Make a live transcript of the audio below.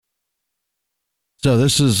So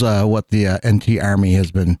this is what the NT Army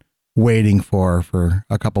has been waiting for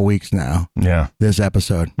a couple weeks now. Yeah. This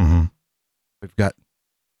episode. Mm-hmm. We've got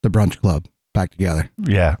the Brunch Club back together.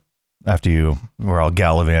 Yeah. After we're all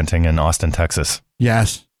gallivanting in Austin, Texas.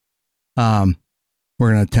 Yes. We're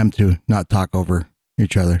going to attempt to not talk over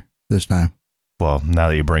each other this time. Well, now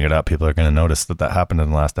that you bring it up, people are going to notice that happened in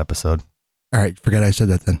the last episode. All right. Forget I said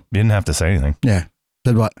that then. You didn't have to say anything. Yeah.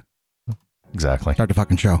 Said what? Exactly. Start the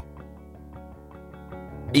fucking show.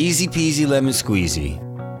 Easy peasy lemon squeezy.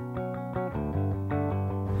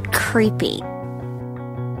 Creepy.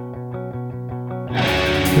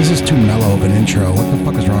 This is too mellow of an intro. What the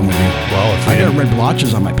fuck is wrong with you? Well, if we I got didn't- red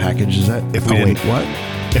blotches on my package. Is that? If we wait, didn't- what?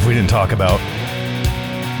 If we didn't talk about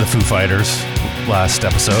the Foo Fighters last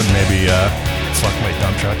episode, maybe fuck my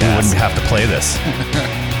dump truck. We wouldn't have to play this.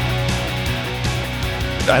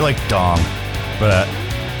 I like Dong, but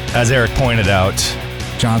as Eric pointed out,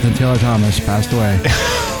 Jonathan Taylor Thomas passed away.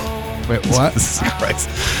 Wait, what? Jesus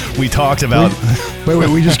Christ, we talked about. Wait,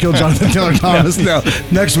 we just killed Jonathan Taylor Thomas now.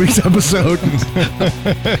 Next week's episode.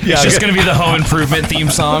 It's just going to be the Home Improvement theme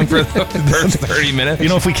song for the first 30 minutes. You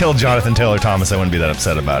know, if we killed Jonathan Taylor Thomas, I wouldn't be that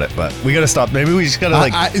upset about it. But we got to stop. Maybe we just got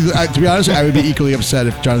to to be honest, I would be equally upset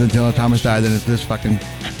if Jonathan Taylor Thomas died than if this fucking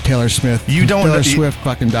Taylor Swift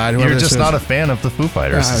fucking died. You're just not a fan of the Foo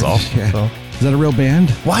Fighters, is all. Yeah. So. Is that a real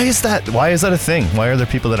band? Why is that a thing? Why are there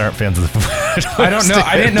people that aren't fans of the Foo Fighters? I don't know.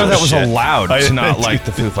 I didn't know that was Bullshit. allowed to not like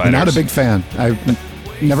the Foo Fighters. I'm not a big fan. I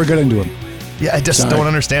never got into them. Yeah, I just don't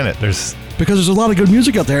understand it. Because there's a lot of good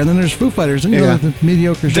music out there, and then there's Foo Fighters, and you know, the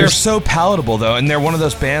mediocre shit. They're so palatable, though, and they're one of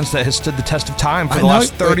those bands that has stood the test of time for the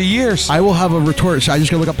last 30 years. I will have a retort, so I just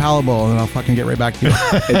gotta look up palatable, and then I'll fucking get right back to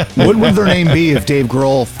you. What would their name be if Dave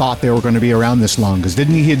Grohl thought they were going to be around this long? Because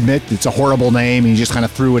didn't he admit it's a horrible name, and he just kind of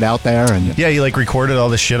threw it out there? And Yeah, he recorded all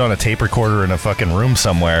this shit on a tape recorder in a fucking room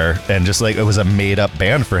somewhere, and just it was a made up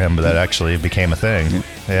band for him, but that actually became a thing.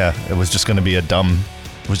 Yeah, it was just going to be a dumb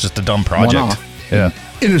project. One-off. Yeah.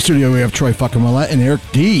 In the studio, we have Troy fucking Millette and Eric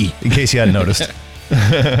D. In case you hadn't noticed.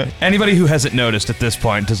 Anybody who hasn't noticed at this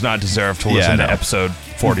point does not deserve to listen to episode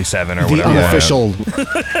 47 or the whatever. unofficial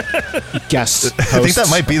guest hosts. I think that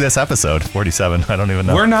might be this episode, 47. I don't even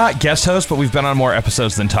know. We're not guest hosts, but we've been on more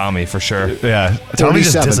episodes than Tommy, for sure. Yeah. Tommy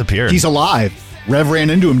just 37. disappeared. He's alive. Rev ran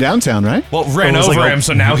into him downtown, right? Well, ran It was over like him,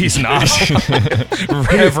 so now he's not.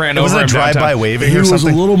 Rev ran it was over a him drive-by downtown. waving He or was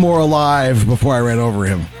something. a little more alive before I ran over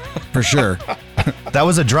him, for sure. That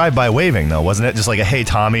was a drive-by waving, though, wasn't it? Just like a hey,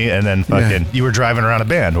 Tommy, and then fucking you were driving around a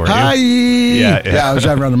band, weren't Hi! you? Yeah. I was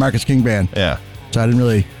driving around the Marcus King band, Yeah. so I didn't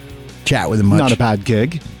really chat with him much. Not a bad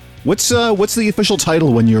gig. What's the official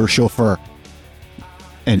title when you're a chauffeur?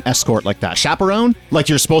 An escort like that? Chaperone? Like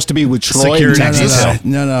you're supposed to be with Troy Security in Texas? detail.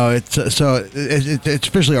 No. It's it's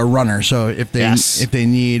officially a runner. So if they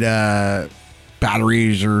need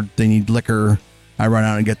batteries or they need liquor, I run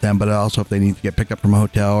out and get them. But also if they need to get picked up from a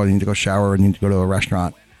hotel or they need to go shower or need to go to a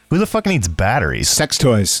restaurant. Who the fuck needs batteries? Sex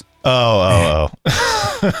toys. Oh.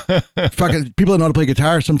 Fucking people that know how to play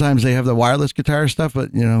guitar. Sometimes they have the wireless guitar stuff,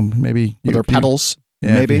 but maybe With their pedals,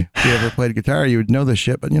 Yeah, maybe. If you ever played guitar, you would know this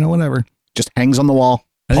shit. But whatever. Just hangs on the wall.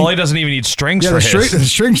 Paulie doesn't even need strings Yeah, for the his.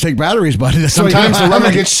 strings take batteries, buddy. That's what Sometimes you- the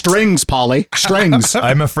runner gets strings, Polly. Strings.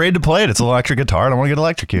 I'm afraid to play it. It's an electric guitar. I don't want to get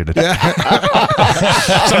electrocuted.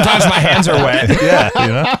 Sometimes my hands are wet. Yeah,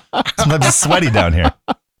 Sometimes it's sweaty down here.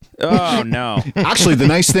 Oh, no. Actually, the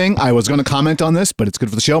nice thing, I was going to comment on this, but it's good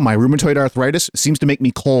for the show. My rheumatoid arthritis seems to make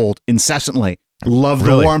me cold incessantly. Love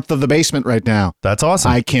Really? the warmth of the basement right now. That's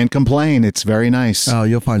awesome. I can't complain. It's very nice. Oh,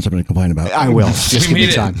 you'll find something to complain about. I will. Just We give me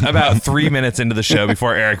made time. it about 3 minutes into the show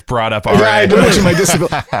before Eric brought up Yeah, I RA. mentioned my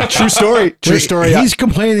disability. True story. True story. He's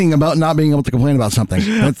complaining about not being able to complain about something.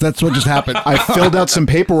 That's what just happened. I filled out some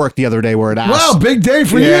paperwork the other day where it asked. Wow, big day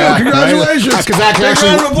for Yeah, you! Congratulations! right? 'Cause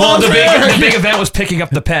actually- Well, the big event was picking up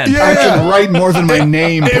the pen. I can write more than my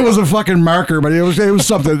name. It was a fucking marker, but it was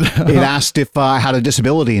something. It asked if I had a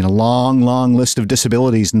disability and a long, long list of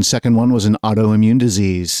disabilities. And the second one was an autoimmune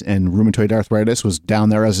disease, and rheumatoid arthritis was down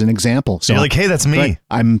there as an example. So You're like, hey, that's me. like,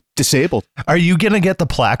 I'm disabled. Are you going to get the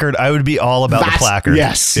placard? I would be all about the placard.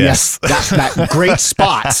 Yes. That's that great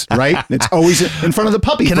spot, right? It's always in front of the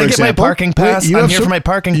puppy. Can for I get example. my parking pass? you I'm have here some- for my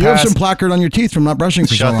parking You pass. have some placard on your teeth from not brushing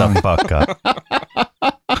for Shut so long. the fuck up.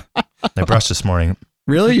 I brushed this morning.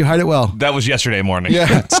 Really? You hide it well. That was yesterday morning.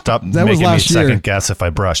 Yeah. Stop That was making me last year. second guess if I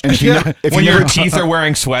brushed. And if you, if When you your never, teeth are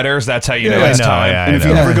wearing sweaters, that's how you know I it's know, time. yeah, and if I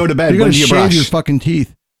you know. never go to bed, You when gotta do you shave brush? your fucking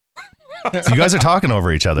teeth. So you guys are talking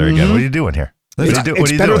over each other again. What are you doing here?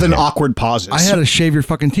 It's better than awkward pauses. I had to shave your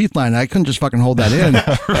fucking teeth line. I couldn't just fucking hold that in.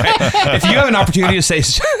 Right. If you have an opportunity to say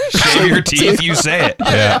shave your teeth, you say it.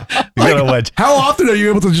 Yeah. You gotta wedge. How often are you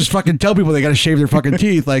able to just fucking tell people they got to shave their fucking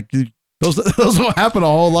teeth? Like those don't happen a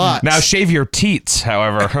whole lot. Now shave your teats,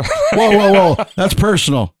 however. Whoa. That's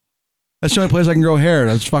personal. That's the only place I can grow hair.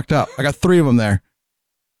 That's fucked up. I got 3 of them there.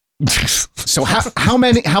 So how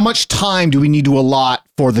much time do we need to allot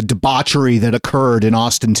for the debauchery that occurred in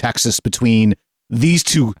Austin, Texas between these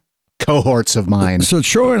two cohorts of mine? So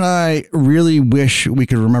Troy and I really wish we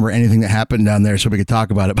could remember anything that happened down there so we could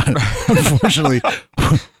talk about it, but unfortunately,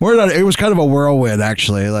 it was kind of a whirlwind,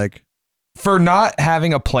 actually. Like, for not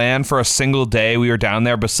having a plan for a single day we were down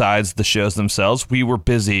there besides the shows themselves, we were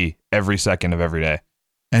busy every second of every day.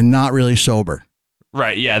 And not really sober.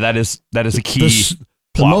 Right, yeah, that is a key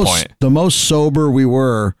plot point. The most sober we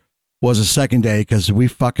were was the second day because we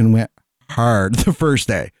fucking went hard the first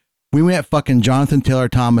day. We went fucking Jonathan Taylor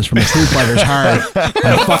Thomas from the Foo Fighters hard.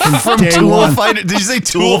 Fucking From day Tool one. Fighter. Did you say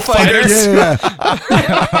Tool Fighters? Yeah.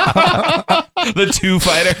 The Two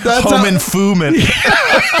Fighter. Homan Fooman.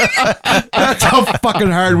 That's how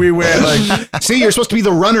fucking hard we went. Like, See, you're supposed to be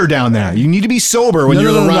the runner down there. You need to be sober when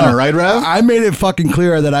you're the runner, right, Rev? I made it fucking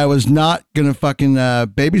clear that I was not gonna fucking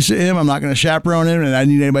babysit him. I'm not gonna chaperone him, and I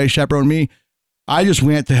didn't need anybody to chaperone me. I just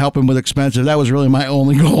went to help him with expenses. That was really my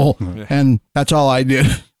only goal, and that's all I did.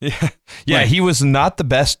 Yeah, he was not the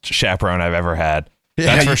best chaperone I've ever had.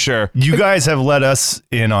 That's for sure. You guys have let us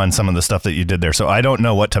in on some of the stuff that you did there, so I don't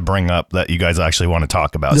know what to bring up that you guys actually want to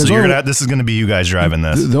talk about. There's So this is going to be you guys driving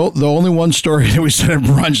this. The only one story that we said at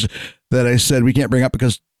brunch that I said we can't bring up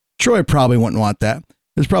because Troy probably wouldn't want that.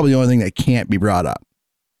 It's probably the only thing that can't be brought up.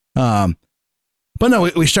 But no,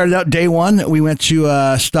 we started out day one. We went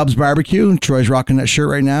to Stubbs Barbecue. Troy's rocking that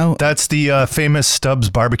shirt right now. That's the famous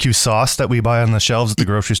Stubbs barbecue sauce that we buy on the shelves at the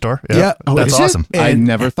grocery store. Yeah. Oh, That's is it? awesome. I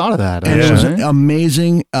never thought of that. And it was actually. an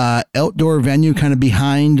amazing outdoor venue kind of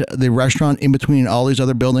behind the restaurant in between all these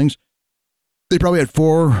other buildings. They probably had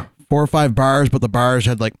four or 5 bars, but the bars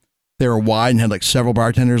had they were wide and had several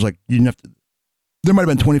bartenders. Like you didn't have to, there might have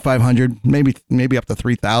been 2,500, maybe up to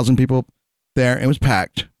 3,000 people there. It was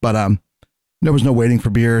packed, but there was no waiting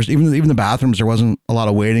for beers. Even the bathrooms, there wasn't a lot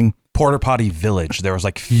of waiting. Porta Potty Village. There was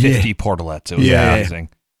 50 portalets. It was amazing.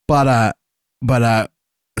 But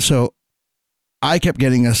so I kept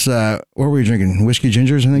getting us, what were we drinking? Whiskey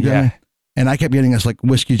gingers, I think. Yeah. And I kept getting us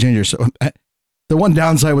whiskey gingers. So the one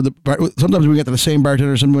downside with sometimes we get to the same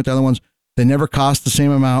bartender, sometimes with the other ones, they never cost the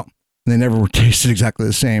same amount and they never were tasted exactly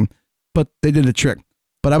the same, but they did a trick.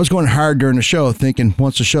 But I was going hard during the show thinking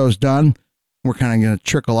once the show's done, we're kind of going to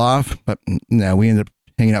trickle off, but no, we ended up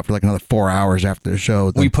hanging out for another 4 hours after the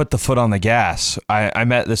show. We put the foot on the gas. I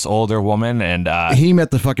met this older woman and he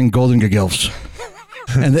met the fucking Golden Gagilfs.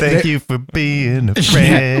 And Thank you for being a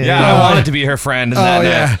friend. Yeah, I wanted to be her friend.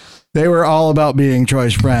 And they were all about being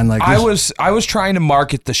Troy's friend. I was trying to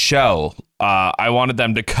market the show. I wanted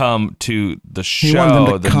them to come to the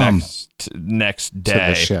show next day. To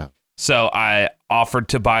the show. So I offered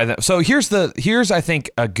to buy them. So here's I think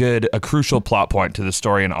a crucial plot point to the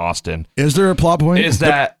story in Austin. Is there a plot point? Is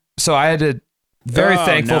that so? I had to very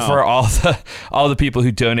thankful for all the people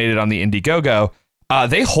who donated on the Indiegogo.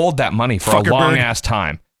 They hold that money for a long ass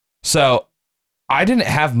time. So I didn't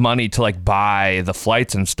have money to buy the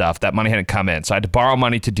flights and stuff. That money hadn't come in, so I had to borrow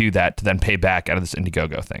money to do that to then pay back out of this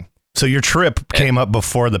Indiegogo thing. So your trip came up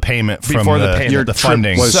before the payment from the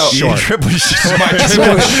funding. Was short. Your trip was short. My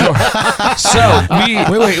trip was short. So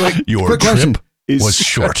wait. Your Quick trip question. was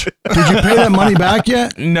short. Did you pay that money back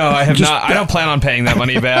yet? No, I have not. I don't plan on paying that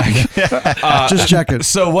money back. Just check it.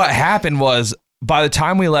 So what happened was, by the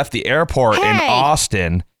time we left the airport in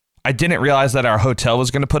Austin, I didn't realize that our hotel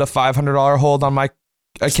was going to put a $500 hold on my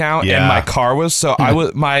account, and my car was. So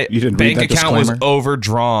my bank account was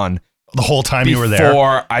overdrawn. The whole time you were there?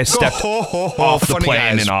 Before I stepped off the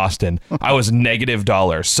plane in Austin, I was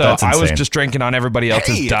 $- So That's I was insane. just drinking on everybody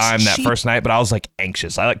else's dime that first night, but I was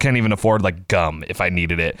anxious. I couldn't even afford gum if I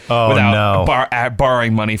needed it without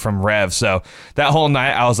borrowing money from Rev. So that whole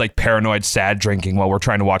night I was paranoid, sad drinking while we're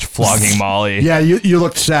trying to watch Flogging Molly. Yeah, you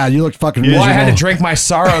looked sad. You looked fucking miserable. Well, I had to drink my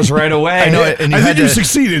sorrows right away. I know it. And I think you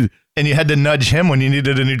succeeded. And you had to nudge him when you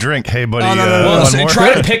needed a new drink. Hey, buddy. Well, one more?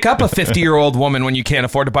 try to pick up a 50-year-old woman when you can't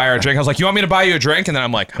afford to buy her a drink. I was like, you want me to buy you a drink? And then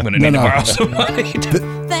I'm like, I'm going to need to borrow some money.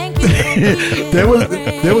 Thank you. There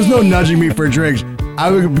was no nudging me for drinks.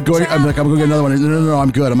 I'm going to get another one. No, I'm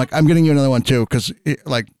good. I'm like, I'm getting you another one too. Cause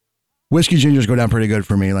whiskey gingers go down pretty good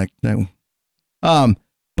for me. But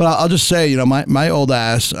I'll just say, my old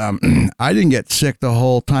ass, I didn't get sick the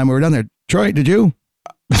whole time we were down there. Troy, did you?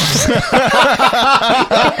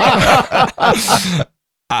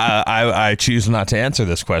 I choose not to answer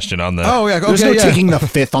this question on the. Oh yeah, okay, There's no yeah. taking the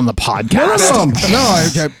fifth on the podcast.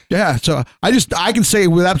 Yeah. So I can say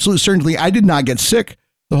with absolute certainty, I did not get sick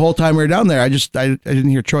the whole time we were down there. I didn't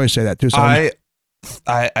hear Troy say that too. So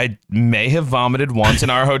I may have vomited once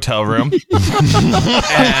in our hotel room,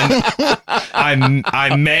 and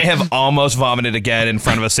I may have almost vomited again in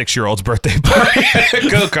front of a 6-year-old's birthday party at a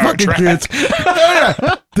go-kart track.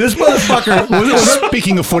 This motherfucker.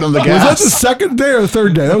 Speaking of foot on the Was that gas. the second day or the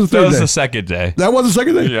third day? That was the That third was day. the second day. That was the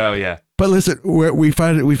second day. Oh yeah. But listen, we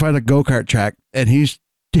find a go-kart track, and he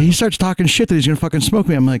starts talking shit that he's gonna fucking smoke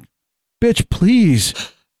me. I'm like, bitch, please.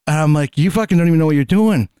 And I'm like, you fucking don't even know what you're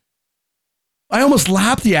doing. I almost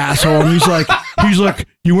lapped the asshole, and he's like,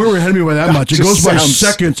 you weren't ahead of me by that much. It goes by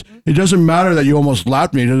seconds. It doesn't matter that you almost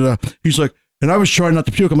lapped me. He's like, and I was trying not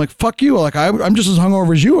to puke. I'm like, fuck you. Like I'm just as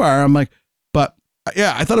hungover as you are. I'm like, but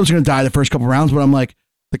yeah, I thought I was gonna die the first couple rounds, but I'm like,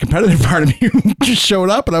 the competitive part of me just showed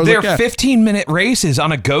up, and I was They're like, 15-minute races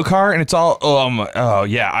on a go-kart, and it's all, oh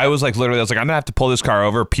yeah. I was like, I'm gonna have to pull this car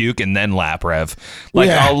over, puke, and then lap rev. Like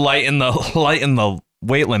Yeah. I'll lighten the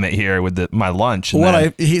weight limit here with my lunch. And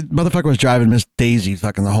motherfucker was driving Miss Daisy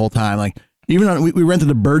fucking the whole time. Like even on, we rented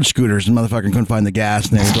the bird scooters, and motherfucker couldn't find the gas,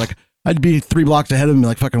 and they was like, I'd be 3 blocks ahead of him,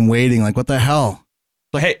 like fucking waiting. Like what the hell?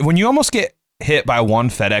 Like, hey, when you almost get hit by one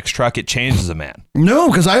FedEx truck, it changes a man. No,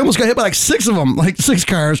 because I almost got hit by like 6 of them, like 6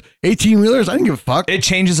 cars, 18-wheelers. I didn't give a fuck. It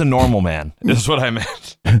changes a normal man. Is what I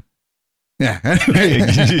meant. Yeah.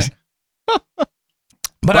 Anyway.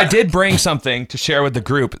 But I did bring something to share with the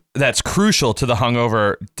group that's crucial to the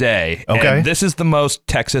hungover day. Okay. And this is the most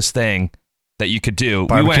Texas thing that you could do.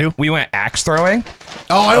 Barbecue? We went axe throwing,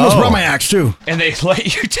 Oh, I almost brought my axe too. and they let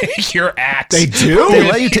you take your axe. They do? They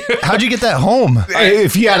let you how'd you get that home?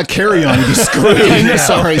 If you had a carry-on, you'd be screwed.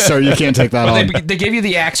 Sorry, sir, you can't take that But on. they gave you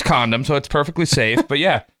the axe condom, so it's perfectly safe. But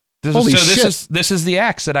yeah. Holy shit. This is the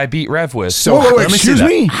axe that I beat Rev with. So Wait, let me see excuse that.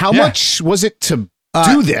 me. how Yeah. much was it to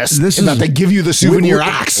do this? this and is- that they give you the souvenir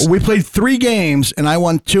axe. We played 3 games, and I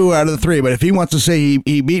won 2 out of the 3. But if he wants to say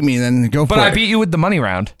he beat me, then go for But it. I beat you with the money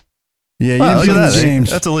round. Yeah, you Wow, didn't look at beat that. the games.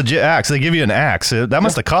 That's a legit axe. They give you an axe. That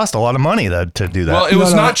must have cost a lot of money to do that. Well, it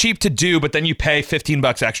was No. not cheap to do, but then you pay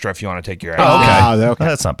 $15 extra if you want to take your axe. Okay.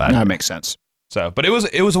 That's not bad. That makes sense. So, but it was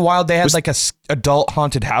a wild. They had like a adult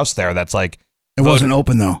haunted house there. That's like, It wasn't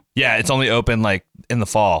open though. yeah, it's only open like in the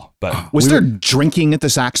fall. But Was there drinking at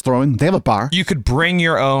this axe throwing? They have a bar. you could bring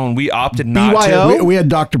your own. We opted not BYO? to. We had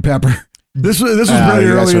Dr. Pepper. This was pretty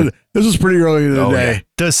you guys early. are- This was pretty early in the Oh, day. yeah.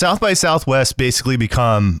 Does South by Southwest basically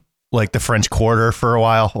become like the French Quarter for a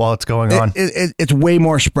while it's going on? It's way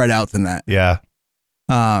more spread out than that. Yeah.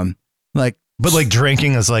 Like But like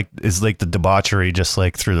drinking is like the debauchery just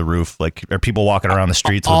like through the roof. Like are people walking around the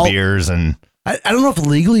streets all- with beers and I don't know if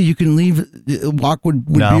legally you can walk with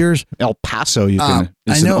No. beers. El Paso, you can.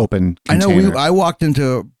 It's I know- an open I know container. I walked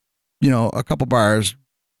into a couple bars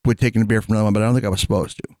with taking a beer from another one, but I don't think I was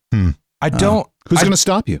supposed to. I don't. Who's going to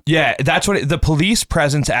stop you? Yeah, that's what the police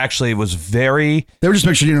presence actually was very. They were just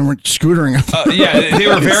making sure you weren't scootering. Yeah, they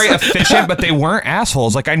were very efficient, but they weren't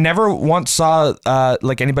assholes. Like I never once saw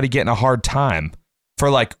like anybody getting a hard time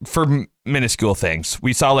for minuscule things.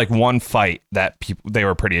 We saw like one fight that they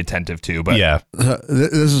were pretty attentive to, but yeah.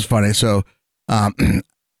 This is funny. So,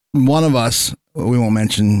 one of us, we won't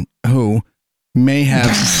mention who, may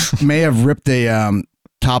have ripped a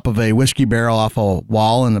top of a whiskey barrel off a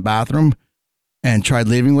wall in the bathroom and tried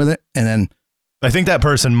leaving with it, and then I think that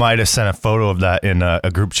person might have sent a photo of that in a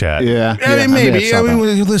group chat. Yeah. I mean, maybe. I mean,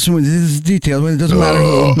 listen, this is details. It doesn't matter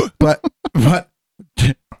who. But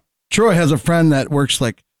Troy has a friend that works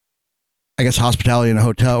like, I guess, hospitality in a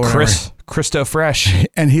hotel. Or whatever. Christo Fresh.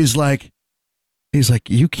 And he's like,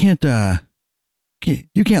 you can't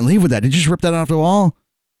leave with that. Did you just rip that off the wall?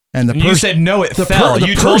 And the You person said no, it fell.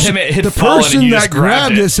 You told him it had the fallen, person and you that just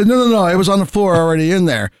grabbed it it. said, no, it was on the floor already in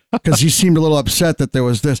there, because he seemed a little upset that there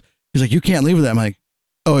was this. He's like, you can't leave with that. I'm like,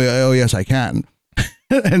 oh yes, I can.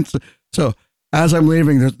 And so as I'm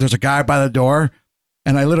leaving, there's a guy by the door,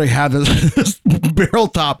 and I literally had this barrel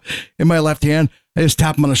top in my left hand. I just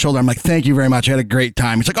tap him on the shoulder. I'm like, thank you very much. I had a great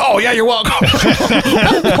time. He's like, oh yeah, you're welcome.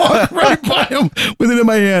 I walked right by him with it in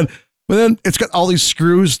my hand. But then it's got all these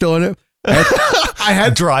screws still in it. I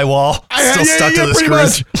had Drywall still stuck to the pretty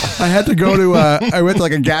screws. much. I had to go to I went to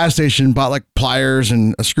like a gas station, bought like pliers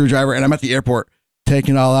and a screwdriver, and I'm at the airport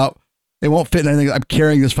taking it all out. It won't fit in anything. I'm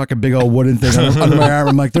carrying this fucking big old wooden thing under my arm.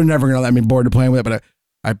 I'm like, they're never gonna let me board to plane with it, but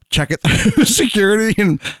I check it through security,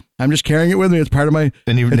 and I'm just carrying it with me. It's part of my.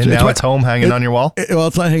 And now it's home hanging on your wall. Well,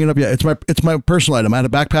 it's not hanging up yet. It's my personal item. I had a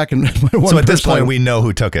backpack and my one. So at this point, item. we know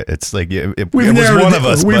who took it. It's like it was narrowed one of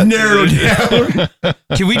us. We've but- narrowed down.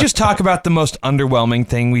 Can we just talk about the most underwhelming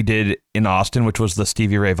thing we did in Austin, which was the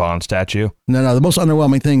Stevie Ray Vaughan statue? No. The most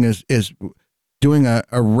underwhelming thing is doing a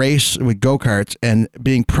race with go-karts and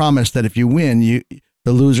being promised that if you win,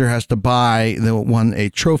 the loser has to buy the one a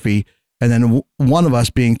trophy, and then one of us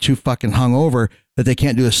being too fucking hungover that they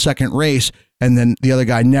can't do a second race, and then the other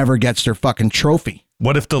guy never gets their fucking trophy.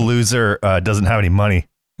 What if the loser doesn't have any money?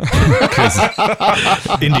 Because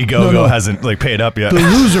Indiegogo hasn't paid up yet. The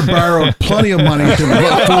loser borrowed plenty of money to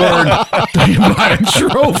afford to buy a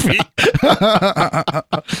trophy.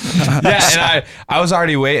 Yeah, and I was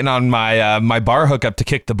already waiting on my my bar hookup to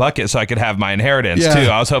kick the bucket so I could have my inheritance too.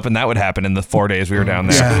 I was hoping that would happen in the 4 days we were down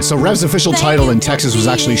there. Yeah. So Rev's official title in Texas was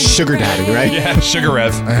actually Sugar Daddy, right? Yeah, Sugar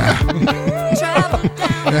Rev.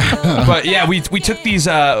 But yeah, we took these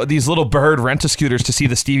little bird rent-a-scooters to see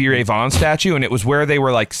the Stevie Ray Vaughan statue, and it was where they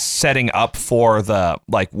were setting up for the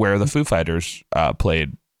where the Foo Fighters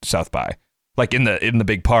played South by, in the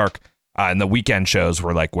big park. And the weekend shows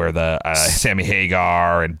were where the Sammy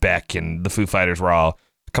Hagar and Beck and the Foo Fighters were all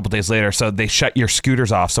a couple days later. So they shut your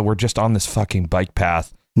scooters off, so we're just on this fucking bike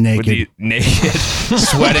path. Naked,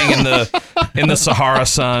 sweating in the Sahara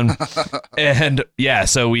sun, and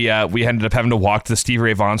so we ended up having to walk to the Stevie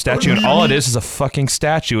Ray Vaughan statue, and all it is a fucking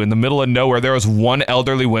statue in the middle of nowhere. There was one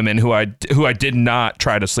elderly woman who I did not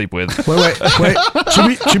try to sleep with. Wait.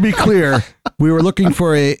 Should be clear. We were looking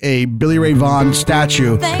for a Billy Ray Vaughan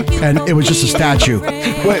statue, and it was just a statue.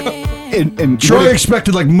 Wait, and Troy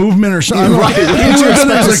expected movement or something. Right. He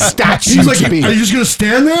expect a statue he's like, to be. are you just gonna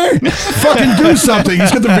stand there? Fucking do something.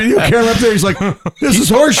 He's got the video camera up there. He's like, this is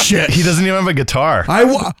horse shit. He doesn't even have a guitar.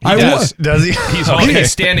 Does he?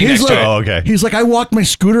 He's standing next to it. Oh, okay. He's like, I walked my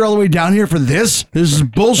scooter all the way down here for this. This is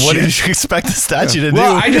bullshit. What did you expect the statue to do?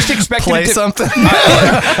 Well, I just expected play it to something.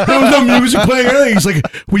 There was no music playing or anything. He's like,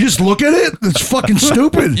 we just look at it. It's fucking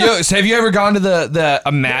stupid. Yo, so have you ever gone to the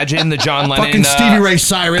Imagine, the John Lennon Fucking Stevie Ray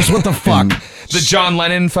Cyrus. What the fuck? The John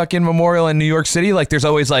Lennon fucking memorial in New York City? There's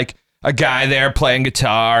always a guy there playing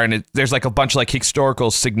guitar, and there's a bunch of historical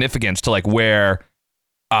significance to where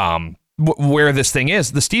this thing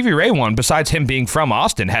is. The Stevie Ray one, besides him being from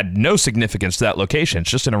Austin, had no significance to that location. It's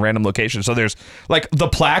just in a random location. So there's the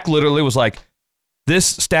plaque literally was this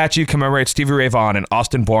statue commemorates Stevie Ray Vaughan, an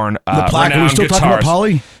Austin-born The plaque. Are we still talking about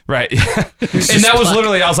Polly? Right. And that was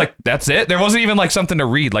literally, I was like, that's it? There wasn't even something to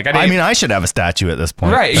read. I should have a statue at this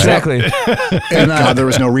point. Right, exactly. And God, there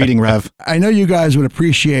was no reading, Rev. I know you guys would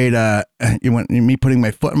appreciate me putting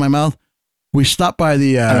my foot in my mouth. We stopped by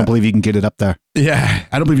the. I don't believe you can get it up there. Yeah,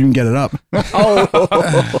 I don't believe you can get it up.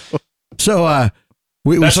 So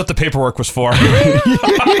that's what the paperwork was for.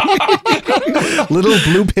 Little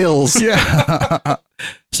blue pills. Yeah.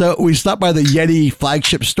 So we stopped by the Yeti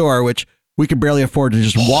flagship store, which we could barely afford to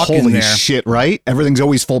just walk in Holy there. shit, right? Everything's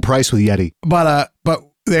always full price with Yeti. But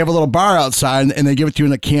they have a little bar outside, and they give it to you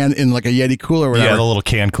in a can in a Yeti cooler or whatever. Yeah, the little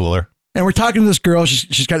can cooler. And we're talking to this girl.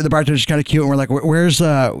 She's got the bartender. She's kind of cute. And we're like, where's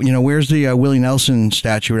the Willie Nelson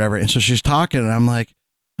statue or whatever? And so she's talking, and I'm like,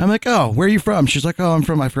 oh, where are you from? She's like, oh, I'm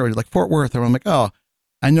from Fort Worth. And I'm like, oh,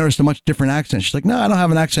 I noticed a much different accent. She's like, no, I don't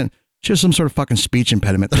have an accent. She has some sort of fucking speech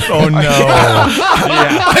impediment. Oh no! Yeah.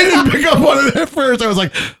 I didn't pick up on it at first. I was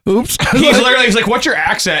like, oops. He's like, what's your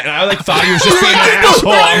accent? And I thought he was just being an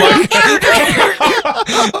asshole.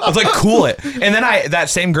 I was like, cool it. And then that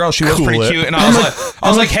same girl, she was Cool pretty it. cute. And I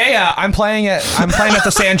was like, hey, I'm playing at the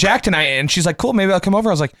San Jack tonight. And she's like, cool, maybe I'll come over.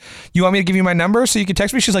 I was like, you want me to give you my number so you can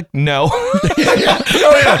text me? She's like, no. Yeah.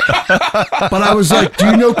 Oh yeah. But I was like, do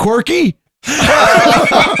you know Corky?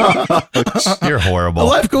 You're horrible.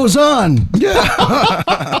 Life goes on. Yeah.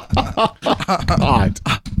 God.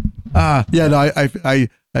 Yeah. No,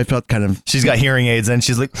 I felt kind of. She's got hearing aids, and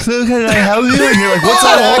she's like, "So can I help you?" And you're like, "What's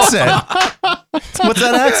that accent? What's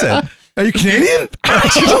that accent?" Are you Canadian?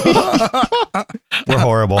 We're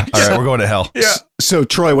horrible. All right, we're going to hell. Yeah. So,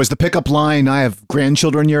 Troy, was the pickup line, I have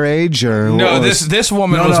grandchildren your age? Or No, what was- this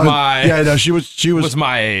woman was my Yeah, no, she was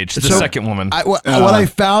my age. The So, second woman. What I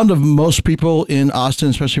found of most people in Austin,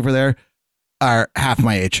 especially for there, are half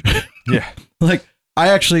my age. Yeah. I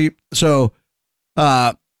actually, so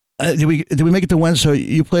did we make it to Wednesday? So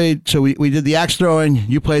you played, so we did the axe throwing,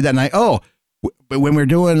 you played that night. Oh, but when we were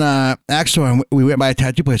doing axe throwing, we went by a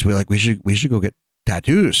tattoo place. We were like, we should go get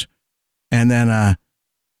tattoos. And then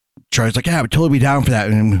Charlie's like, yeah, I would totally be down for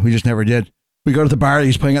that. And we just never did. We go to the bar that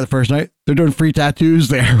he's playing at the first night. They're doing free tattoos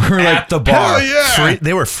there. We're At the bar. hell yeah. Free?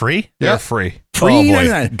 They were free? They're free. Free Oh, boy. $99.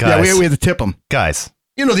 Yeah, Guys. we had to tip them. Guys.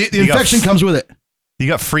 You know, the You got infection comes with it. You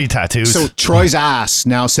got free tattoos. So Troy's ass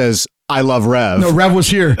now says, I love Rev. No, Rev was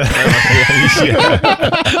here.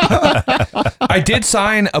 I did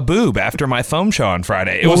sign a boob after my foam show on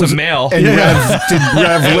Friday. It was a male. And did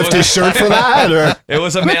Rev lift his shirt for that? Or? It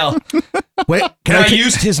was a male. Wait, And I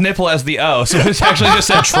used his nipple as the O, so it actually just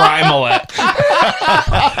said tri-mullet.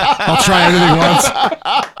 I'll try everything once.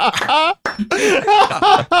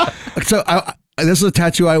 So this is a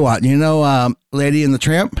tattoo I want. You know, Lady in the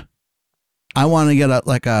Tramp? I want to get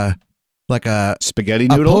a Spaghetti a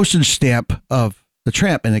noodle? postage stamp of the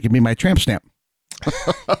Tramp, and it can be my tramp stamp.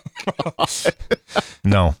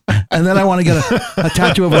 No. And then I want to get a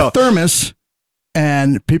tattoo of a thermos,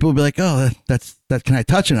 and people will be like, "Oh, that's can I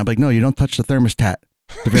touch it?" I'm like, "No, you don't touch the thermos tat."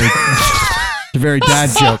 It's a very dad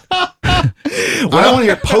joke. I want to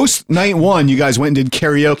hear post night one, you guys went and did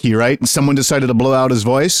karaoke, right? And someone decided to blow out his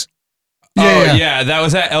voice. Yeah, that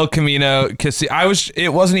was at El Camino Casino.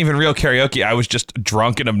 It wasn't even real karaoke. I was just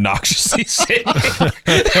drunk and obnoxiously singing. Kind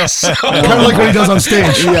of like what he does on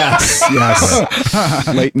stage. Yes.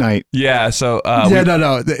 Late night. Yeah, so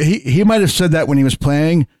No. He might have said that when he was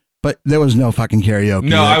playing, but there was no fucking karaoke.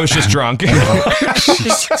 no, I was just drunk.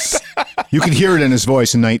 You could hear it in his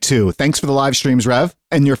voice in night 2. Thanks for the live streams, Rev,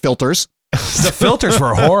 and your filters. The filters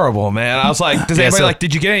were horrible, man. I was like,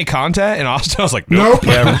 did you get any content? And Austin, I was like, nope.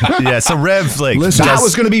 Yeah, so Rev, like, Listen, That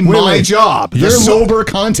was going to be my job. The sober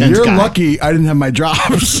content You're guy. lucky I didn't have my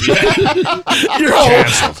drops.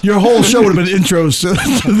 your whole show would have been intros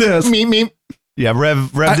to this. Me. yeah,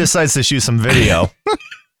 Rev decides to shoot some video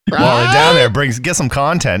while they're down there, get some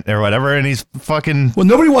content or whatever, and he's fucking Well,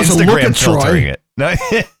 nobody wants to look at filtering Troy. it. No, I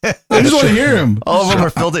just want to hear him. all of them are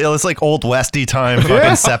filtered. It's like old Westy time,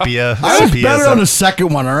 fucking sepia. I was better on sepia. the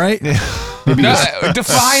second one, all right? No,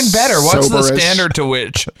 define better. What's the Soberish. standard to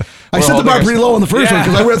which? I set the bar pretty low on the first one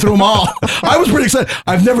because I went through them all. I was pretty excited.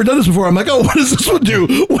 I've never done this before. I'm like, oh, what does this one do?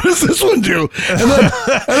 What does this one do? And then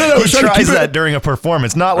I He was trying to tries keep that it. during a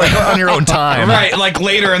performance, not like on your own time. Right, like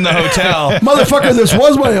later in the hotel. Motherfucker, this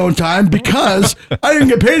was my own time because I didn't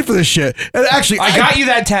get paid for this shit. And actually, I got you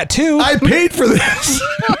that tattoo. I paid for this.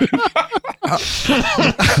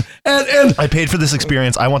 and I paid for this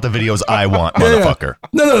experience. I want the videos I want, yeah. motherfucker.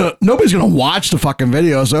 No. Nobody's gonna watch the fucking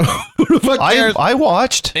video. So who the fuck cares? I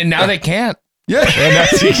watched. and now they can't. Yeah.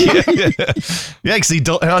 Yeah, because he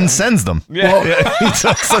unsends them. Yeah.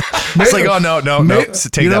 It's like, oh, no,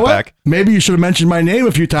 take You know that what? back. Maybe you should have mentioned my name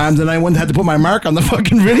a few times, and I wouldn't have to put my mark on the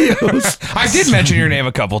fucking videos. I did mention your name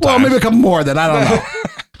a couple Well, times. maybe a couple more that I don't know.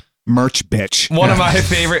 Merch bitch. One of my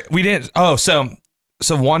favorite. We didn't. Oh, so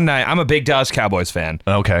one night, I'm a big Dallas Cowboys fan,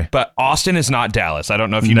 Okay. but Austin is not Dallas. I don't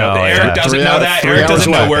know if you know No, that. yeah. Eric doesn't 3 know hours- that. 3 Eric hours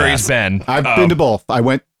doesn't know away. where he's been. I've been to both. I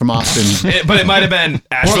went from Austin. But it might have been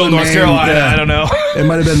Asheville, Portland, North Maine, Carolina. yeah. I don't know. It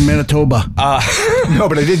might have been Manitoba. No,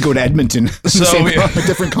 but I did go to Edmonton. So Same, we- a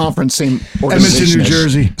different conference, same Edmonton, organization. New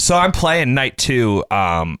Jersey. So I'm playing night 2.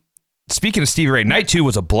 Speaking of Stevie Ray, night 2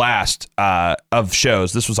 was a blast of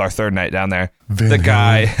shows. This was our third night down there. There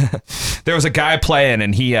was a guy playing,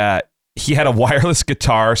 and he had a wireless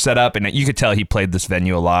guitar set up, and you could tell he played this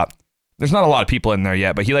venue a lot. There's not a lot of people in there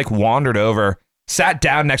yet, but he like wandered over, sat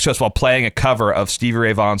down next to us while playing a cover of Stevie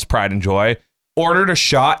Ray Vaughan's Pride and Joy, ordered a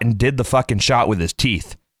shot, and did the fucking shot with his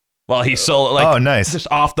teeth while he sold like Oh, nice. just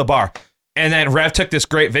off the bar. And then Rev took this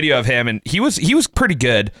great video of him, and he was pretty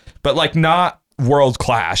good, but like not world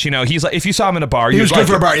class. You know, he's like, if you saw him in a bar, He was good like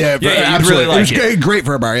for a bar. Yeah, you'd absolutely. really like he was great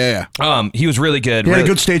for a bar. Yeah. He was really good. He had really,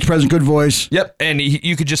 a good stage presence, good voice. Yep, and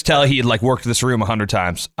you could just tell he had like worked this room 100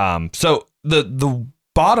 times. So the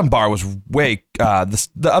bottom bar was way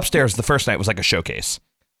the upstairs the first night was like a showcase.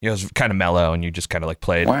 You know, it was kind of mellow, and you just kind of like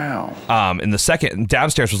played. Wow. And the second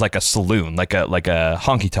downstairs was like a saloon, like a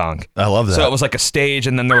honky tonk. I love that. So it was like a stage,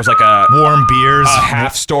 and then there was like a warm beers.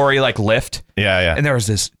 half story like lift. Yeah. And there was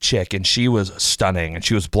this chick, and she was stunning, and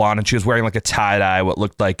she was blonde, and she was wearing like a tie dye, what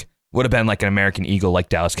looked like would have been like an American Eagle, like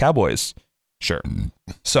Dallas Cowboys shirt.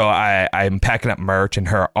 So I'm packing up merch, and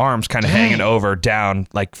her arms kind of hanging over down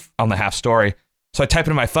like on the half story. So I typed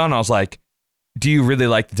into my phone, and I was like, "Do you really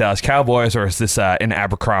like the Dallas Cowboys, or is this an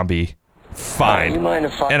Abercrombie find?"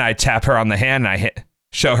 And I tap her on the hand, and I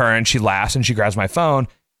show her, and she laughs, and she grabs my phone,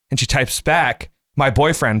 and she types back, "My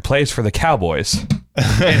boyfriend plays for the Cowboys."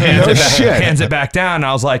 And hands it back down. And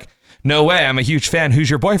I was like, "No way, I'm a huge fan. Who's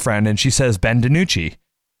your boyfriend?" And she says, "Ben DiNucci."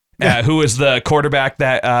 Who was the quarterback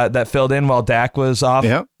that filled in while Dak was off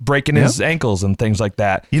breaking his ankles and things like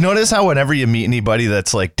that. You notice how whenever you meet anybody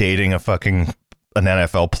that's like dating an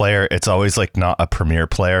NFL player, it's always like not a premier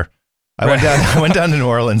player. I went down to New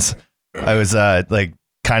Orleans. I was like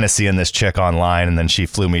kind of seeing this chick online, and then she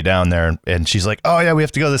flew me down there, and she's like, "Oh yeah, we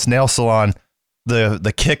have to go to this nail salon."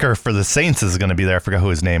 the kicker for the Saints is going to be there. I forgot who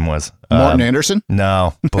his name was. Morton Anderson?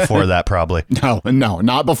 No, before that probably. No,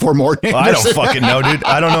 not before Morton Well, Anderson. I don't fucking know, dude.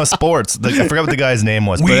 I don't know sports. I forgot what the guy's name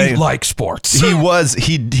was. We like sports. He was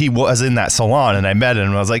in that salon, and I met him,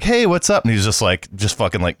 and I was like, "Hey, what's up?" And he was just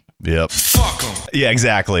fucking like, "Yep, fuck him." Yeah,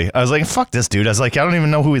 exactly. I was like, "Fuck this dude." I was like, "I don't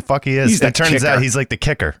even know who the fuck he is." He's It turns kicker. out he's like the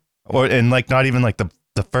kicker, and like not even like the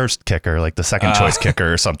first kicker, like the second choice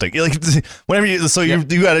kicker or something. Like whenever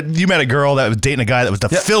you met a girl that was dating a guy that was the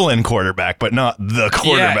fill-in quarterback, but not the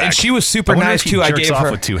quarterback. Yeah, and she was super I wonder nice if he too. I jerks gave off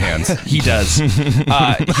her with two hands. He does.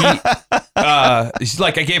 She's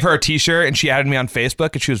like, I gave her a T-shirt, and she added me on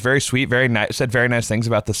Facebook, and she was very sweet, very nice, said very nice things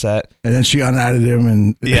about the set. And then she unadded him,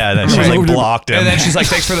 and Yeah, then she was like Removed him. blocked him. And then she's like,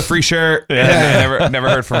 "Thanks for the free shirt." And I never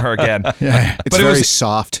heard from her again. yeah, It's But it very was-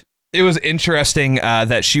 soft. It was interesting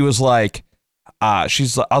that she was like, I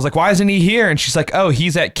was like, "Why isn't he here?" And she's like, "Oh,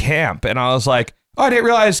 he's at camp." And I was like, "Oh, I didn't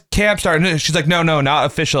realize camp started." And she's like, No, not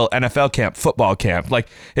official NFL camp, football camp. Like,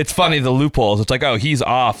 it's funny, the loopholes. It's like, oh, he's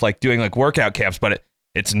off, like doing like workout camps, but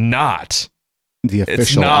it's not. The It's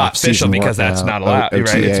official not off-season official because that's workout, not allowed,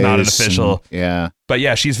 right? It's not an OTAs official. and- yeah. But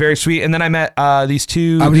yeah, she's very sweet. And then I met these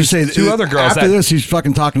two. I would just say two other girls after that this, he's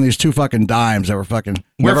fucking talking to these two fucking dimes that were fucking.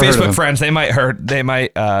 we're never heard of Facebook them. friends. They might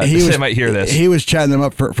hear this. He was chatting them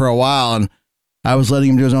up for a while, and I was letting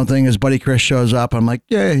him do his own thing. His buddy Chris shows up. I'm like,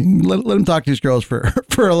 yeah, let him talk to these girls for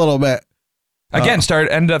a little bit. Again,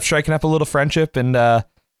 ended up striking up a little friendship, and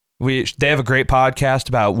they have a great podcast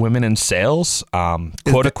about women in sales.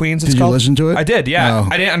 Quota Queens. It's Did you called. listen to it? I did. Yeah, No.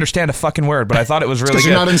 I didn't understand a fucking word, but I thought it was really Because good.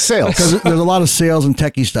 you're not in sales. Because there's a lot of sales and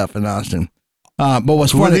techie stuff in Austin. But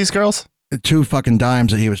what's Who are funny, these girls? two fucking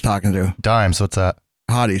dimes that he was talking to, Dimes. What's that?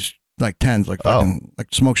 hotties, like tens, like fucking like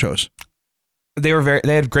smoke shows. They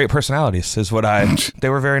had great personalities. They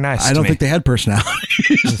were very nice. I to don't me. think they had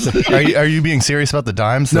personality. Are you being serious about the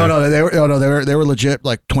Dimes? No, they were legit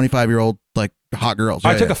like 25-year-old like hot girls.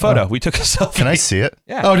 I Yeah, took yeah. a photo. We took a selfie. Can I see it?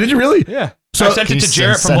 Yeah. Oh, did you really? Yeah. So- I sent Can it you to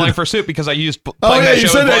Jarrett from send Bowling it? for Soup because I used Oh playing yeah, that you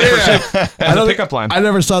show said with Bowling that. for Yeah. Soup as a pickup line. I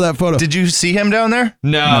never saw that photo. Did you see him down there?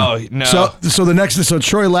 No. So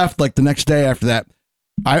Troy left like the next day after that.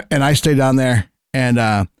 I stayed down there, and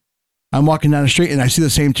I'm walking down the street and I see the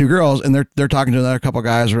same two girls, and they're talking to another couple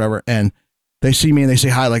guys or whatever, and they see me and they say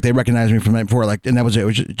hi, like they recognize me from the night before, like, and that was it. It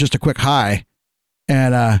was just a quick hi,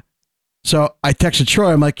 and so I texted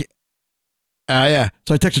Troy. I'm like, yeah.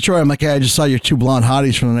 So I texted Troy. I'm like, yeah, I just saw your two blonde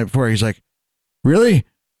hotties from the night before. He's like, really?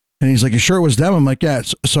 And he's like, you sure it was them? I'm like, yeah.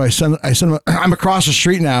 So I sent him. I'm across the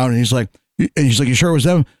street now, and he's like, you sure it was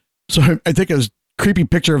them? So I take a creepy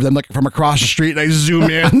picture of them like from across the street, and I zoom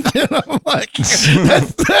in, and I'm like,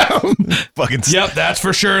 that's them. Fucking Yep, that's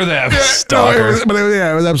for sure them. stalker. It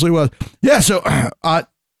absolutely was. Yeah. So,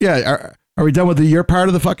 yeah. Are we done with your part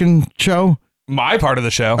of the fucking show? My part of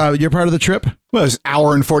the show. Your part of the trip? Well, it was an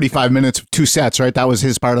hour and 45 minutes, 2 sets, right? That was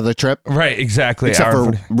his part of the trip. Right, exactly. Except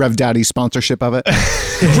for Rev Daddy's sponsorship of it.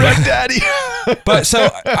 Red Daddy. But so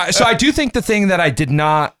I do think the thing that I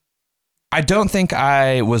don't think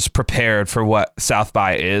I was prepared for what South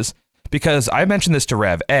by is, because I mentioned this to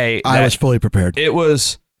Rev. I was fully prepared. It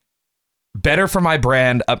was better for my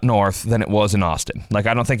brand up north than it was in Austin. Like,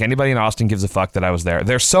 I don't think anybody in Austin gives a fuck that I was there.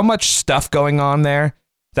 There's so much stuff going on there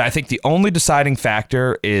that I think the only deciding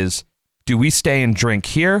factor is, do we stay and drink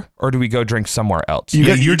here or do we go drink somewhere else?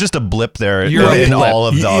 You're just a blip there You're a in blip. all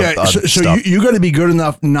of the other so stuff. you got to be good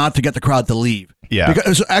enough not to get the crowd to leave. Yeah.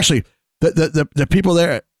 Because actually, the people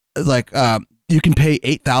there, like, you can pay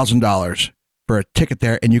 $8,000 for a ticket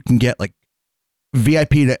there, and you can get like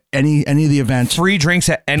VIP to any of the events. Free drinks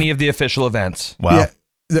at any of the official events. Wow.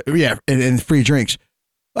 Yeah, and free drinks.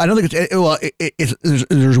 I don't think it's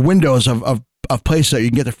there's windows of places that you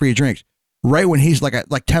can get the free drinks. Right when he's like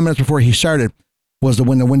 10 minutes before he started was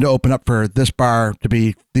when the window opened up for this bar to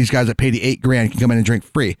be these guys that pay the $8,000 can come in and drink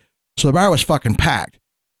free. So the bar was fucking packed.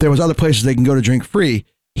 There was other places they can go to drink free.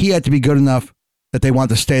 He had to be good enough that they want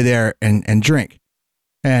to stay there and drink.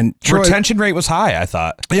 And Troy, Retention rate was high, I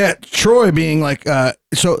thought. yeah, Troy being like,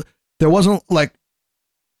 so there wasn't like,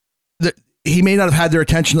 he may not have had their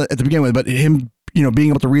attention at the beginning with, but him, being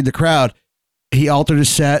able to read the crowd, he altered his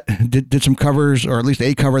set, did some covers, or at least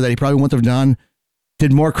a cover that he probably wouldn't have done,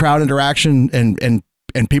 did more crowd interaction,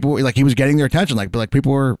 and people, like, he was getting their attention, like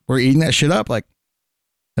people were eating that shit up. Like,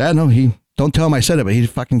 I don't know, don't tell him I said it, but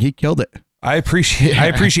he killed it. I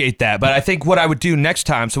appreciate that, but I think what I would do next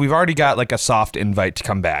time. So we've already got like a soft invite to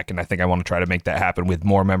come back, and I think I want to try to make that happen with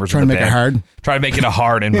more members. Trying of to the make band. it hard. Try to make it a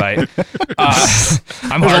hard invite.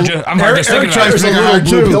 I'm hard just Eric thinking about tries it. a little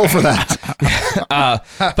blue pill for that.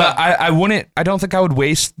 But I wouldn't. I don't think I would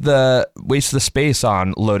waste the space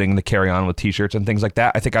on loading the carry-on with T-shirts and things like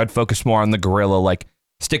that. I think I would focus more on the Gorilla, like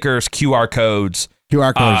stickers, QR codes, key.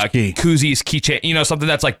 koozies, keychain. Something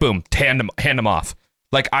that's like boom, hand them off.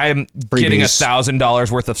 Like I'm Freebies. getting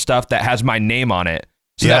 $1,000 worth of stuff that has my name on it,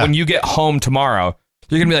 so that when you get home tomorrow,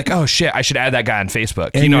 you're gonna be like, oh shit, I should add that guy on Facebook.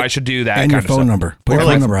 And I should do that. And kind your of phone stuff. number. Put your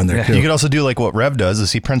phone number on there too. You could also do like what Rev does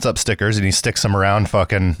is he prints up stickers and he sticks them around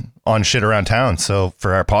fucking on shit around town. So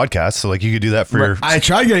for our podcast, so like you could do that for your. I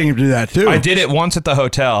tried getting him to do that too. I did it once at the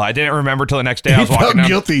hotel. I didn't remember till the next day. I He was walking felt down.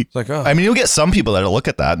 guilty. It's like, oh. I mean, you'll get some people that'll look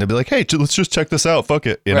at that and they'll be like, "Hey, let's just check this out. Fuck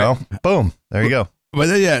it, you know." Boom, there you go. But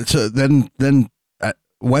then, yeah, so then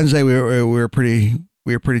Wednesday we were pretty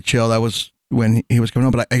chill. That was when he was coming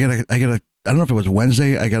home. But I don't know if it was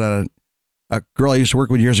Wednesday. I got a girl I used to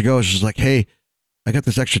work with years ago. She's like, "Hey, I got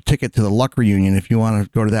this extra ticket to the Luck reunion if you want to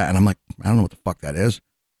go to that." And I'm like, "I don't know what the fuck that is."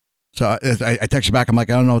 So I text her back. I'm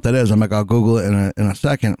like, "I don't know what that is." I'm like, "I'll Google it in a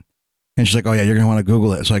second." And she's like, "Oh yeah, you're gonna want to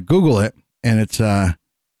Google it." So I Google it, and it's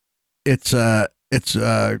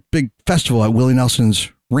a big festival at Willie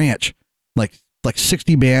Nelson's ranch, like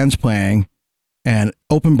 60 bands playing, and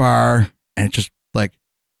open bar, and it just like,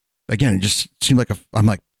 again, it just seemed like I'm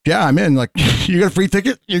like, yeah, I'm in. Like, you got a free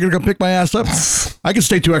ticket? You're gonna come pick my ass up? I can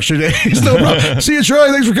stay 2 extra days. No problem. See you, Troy.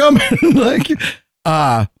 Thanks for coming. Like,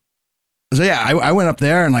 so yeah, I went up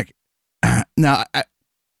there and like, now I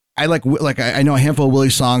I know a handful of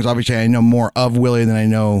Willie's songs. Obviously, I know more of Willie than I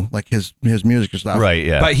know like his music and stuff. Right,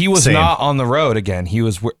 yeah. But he was Same. not on the road again. He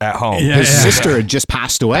was at home. Yeah. His sister had just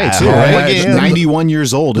passed away too. Yeah, Right? yeah. 91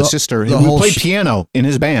 years old. His sister, the who whole played piano in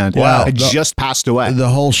his band, Wow. had just passed away. The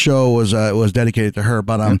whole show was dedicated to her.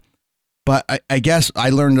 But I guess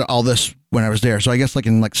I learned all this when I was there. So I guess like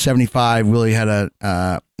in like 75, Willie had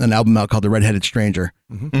an album out called The Red-Headed Stranger,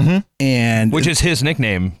 and Which is his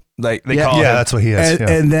nickname. Like they Yeah. call Yeah, him. that's what he is. and,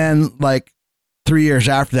 and then like 3 years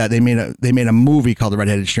after that, they made a movie called The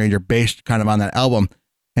Red-Headed Stranger based kind of on that album,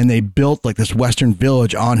 and they built like this Western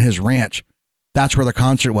village on his ranch. That's where the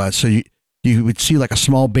concert was. So you would see like a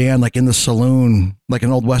small band like in the saloon, like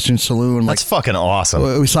an old Western saloon. Like That's fucking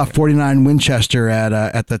awesome. we saw 49 Winchester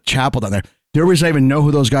at the chapel down there. The only reason I even know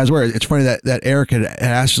who those guys were, it's funny that Eric had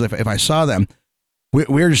asked us if I saw them. We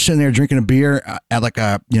were just sitting there drinking a beer at like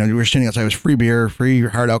we were sitting outside. It was free beer, free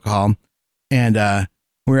hard alcohol, and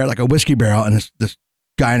we were at like a whiskey barrel, and this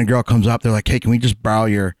guy and a girl comes up. They're like, "Hey, can we just borrow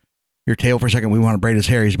your table for a second? We want to braid his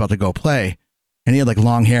hair. He's about to go play." And he had like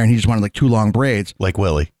long hair, and he just wanted like 2 long braids. Like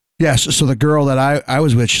Willie. Yes. So the girl that I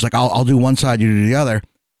was with, she's like, I'll do one side, you do the other.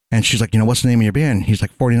 And she's like, what's the name of your band? He's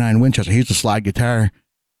like 49 Winchester. He's the slide guitar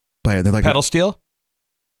player. They're like, Pedal steel?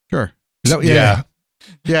 Sure. Is that,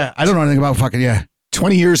 yeah. I don't know anything about fucking, yeah.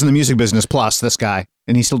 20 years in the music business plus this guy,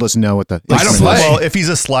 and he still doesn't know what the. I don't play. Well, if he's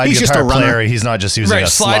a slide He's just guitar a runner. player, he's not just using Right, a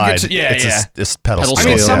slide slide. guitar- yeah, it's pedal Pedal I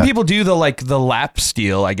steel. mean, some yeah. people do the lap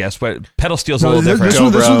steel, I guess, but pedal steel's a No, little different.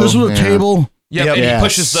 this was a Yeah. table. Yeah, Yep. and Yes. he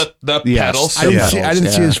pushes the Yes. pedals. I didn't Yeah.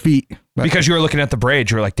 see his feet. But Because you were looking at the braid,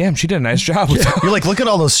 you were like, damn, she did a nice job with that. You're like, look at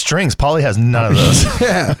all those strings. Polly has none of those.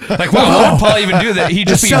 yeah. Like, wow, how did Paul even do that? He'd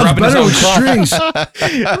just This be sounds rubbing his better own with crotch.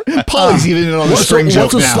 strings. Paul's even in on the What's string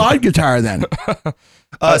joke a now. slide guitar then?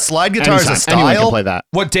 Slide guitar is a Anytime. Anyone can style. play that.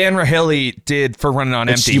 What Dan Rahilly did for Running on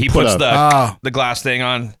It's Empty, you he put puts a- the glass thing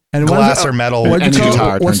on. And what is Glass it? or metal. What'd you And call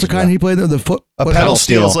guitar it? What's the turns kind into he played? The foot? A what- pedal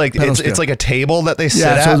steel is like Pedal it's steel. like a table that they sit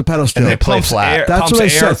Yeah, at, so it's a pedal steel. and they play Pumps flat. air- That's pumps what I air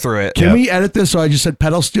said. through it. Can Yeah. we edit this so I just said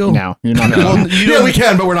pedal steel? No, you're not. Well, Yeah, we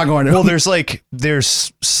can, but we're not going to. Well,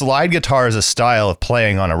 there's slide guitar as a style of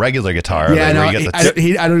playing on a regular guitar. yeah, like no, where you get the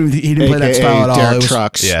he didn't play that style at all. Derek It was-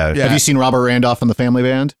 Trucks. Yeah. Yeah. Have you seen Robert Randolph in the Family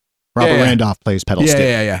Band? Robert Yeah. Randolph plays pedal Yeah, steel.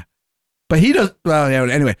 yeah. But he does. Well, yeah.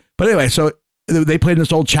 Anyway, so they played in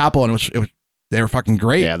this old chapel, and it was they were fucking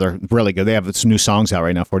great. Yeah, they're really good. They have some new songs out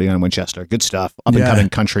right now, 49 Winchester. Good stuff. Up and Yeah. coming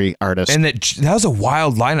country artists. And that was a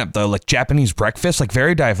wild lineup, though. Like Japanese breakfast, like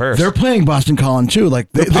very diverse. They're playing Boston Calling too. Like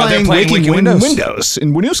they're playing Waking Windows. Windows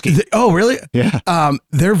in Winooski. oh, really? Yeah.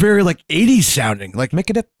 They're very like 80s sounding. Like Make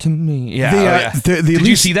it up to me. Yeah. The, oh, yeah. the Did you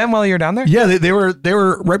least- see them while you were down there? Yeah, they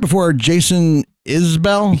were right before Jason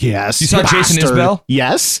Isbell. Yes. You saw Jason bastard. Isbell?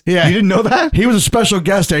 Yes. Yeah. You didn't know that? He was a special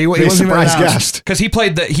guest there. He Big wasn't even surprise announced. guest. Because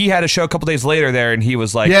he had a show a couple days later there, and he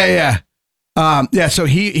was like, Yeah. So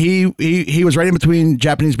he was right in between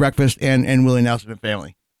Japanese Breakfast and Willie Nelson and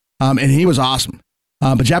Family, and he was awesome.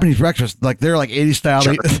 But Japanese Breakfast, like they're like 80s style.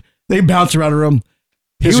 Sure. They bounce around the room.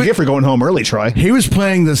 Here's a gift for going home early, Troy. He was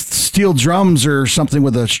playing the steel drums or something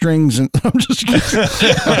with the strings, and I'm just kidding.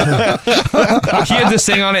 He had this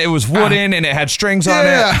thing on it. It was wooden and it had strings on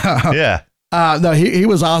it. Yeah. No, he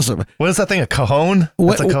was awesome. What is that thing? A cajon?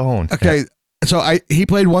 What's a cajon? Okay, so he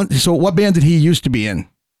played one. So what band did he used to be in?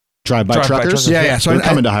 Drive-by truckers. Yeah. So they're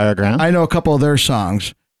coming to higher ground. I know a couple of their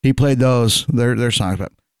songs. He played those their songs,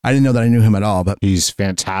 but I didn't know that I knew him at all. But he's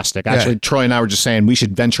fantastic. Actually, Troy and I were just saying we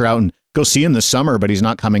should venture out and go see him this summer, but he's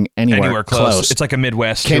not coming anywhere close. It's like a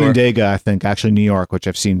Midwest Canandaigua, I think, actually New York, which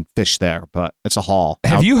I've seen Fish there, but it's a haul.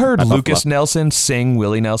 Have you heard Lucas Nelson sing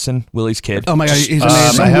Willie Nelson, Willie's kid? Oh my God, he's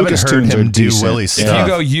amazing. I haven't heard him do Willie's stuff.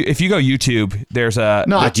 If you go YouTube, there's a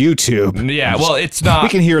not YouTube. Yeah, well, it's not. We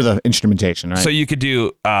can hear the instrumentation, right? So you could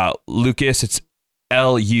do Lucas. It's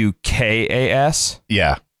Lukas.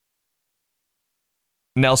 Yeah.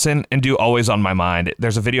 Nelson, and do Always on My Mind.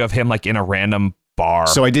 There's a video of him like in a random bar.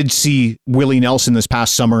 So I did see Willie Nelson this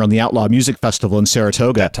past summer on the Outlaw Music Festival in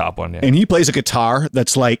Saratoga. That top one, yeah. And he plays a guitar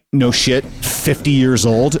that's like, no shit, 50 years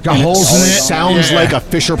old. Got holes in it. Sounds like a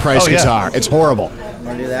Fisher-Price guitar. It's horrible.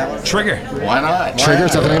 Trigger. Why not? Trigger,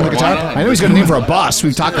 is that the name of the guitar? I know he's got a name for a bus.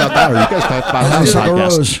 We've talked about that. Or you guys talked about it on this Honeysuckle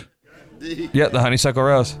podcast. Rose. Yeah, the Honeysuckle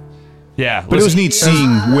Rose. Yeah. But it was neat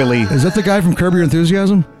seeing Willie. Is that the guy from Curb Your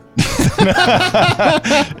Enthusiasm?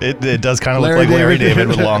 It does kind of look like Larry David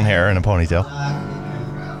with long hair and a ponytail.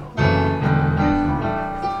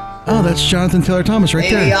 Oh, that's Jonathan Taylor Thomas right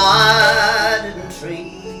there.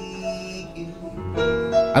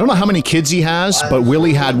 I don't know how many kids he has, but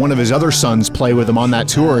Willie had one of his other sons play with him on that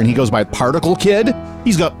tour, and he goes by Particle Kid.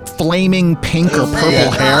 He's got flaming pink or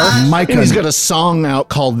purple hair. Micah. And he's got a song out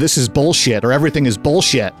called This Is Bullshit, or Everything Is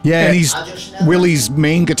Bullshit. Yeah. And he's Willie's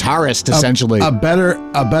main guitarist, essentially. A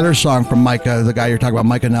better song from Micah, the guy you're talking about,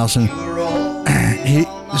 Micah Nelson.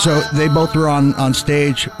 So they both were on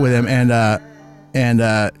stage with him, and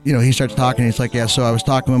he starts talking. He's like, yeah, so I was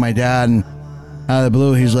talking with my dad, and out of the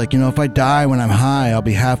blue, he's like, if I die when I'm high, I'll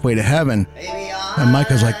be halfway to heaven. And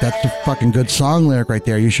Micah's like, that's a fucking good song lyric right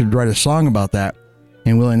there. You should write a song about that.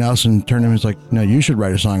 And Willie Nelson turned to him and was like, no, you should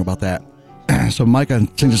write a song about that. So Micah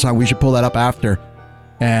sings a song. We should pull that up after.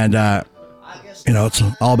 And, it's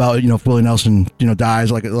all about, if Willie Nelson,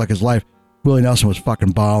 dies like his life. Willie Nelson was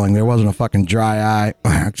fucking bawling. There wasn't a fucking dry eye,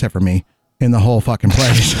 except for me, in the whole fucking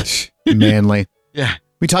place. Manly. Yeah.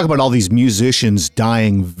 We talk about all these musicians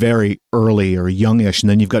dying very early or youngish, and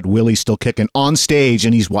then you've got Willie still kicking on stage,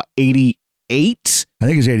 and he's 88? I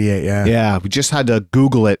think he's 88, yeah. Yeah, we just had to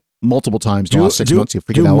Google it multiple times in the last 6 months. You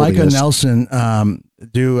forget how old he Micah is. Nelson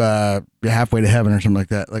do Halfway to Heaven or something like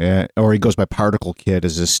that. Yeah, or he goes by Particle Kid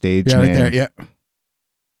as his stage name. Right there, yeah.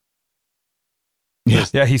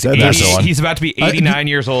 Yeah, he's That's 80, the one. he's about to be 89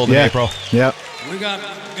 years old in April. Yeah. We got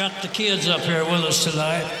the kids up here with us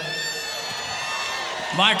tonight.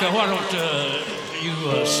 Micah, why don't you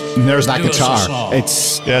And there's that do us a guitar. song?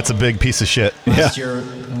 It's a big piece of shit. Last year,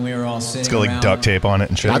 when we were all sitting It's got like around duct tape on it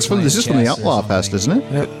and shit. this is from the Outlaw Fest, isn't it?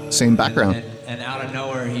 Yep. Same background. And out of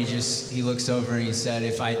nowhere, he looks over and he said,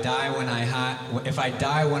 "If I die when I'm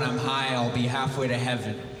high, I'll be halfway to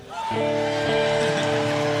heaven."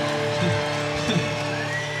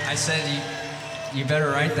 I said, "You better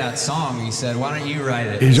write that song." He said, "Why don't you write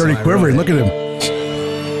it?" He's So already I quivering. wrote Look it. at him.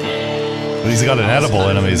 He's got an edible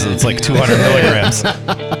in him. It's like 200 milligrams.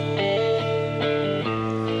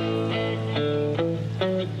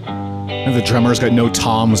 And the drummer's got no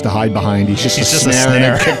toms to hide behind. He's just a snare and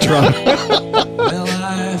a kick drum. Well,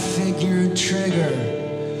 I figured Trigger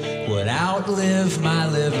would outlive my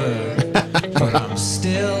liver, but I'm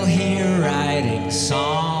still here writing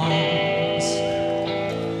songs.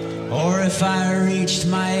 Or if I reached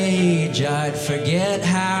my age, I'd forget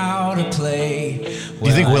how to play. Do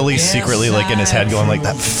you think Willie's secretly like in his head going like,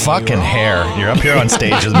 that fucking hair? You're up here on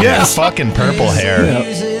stage with me, that fucking purple hair.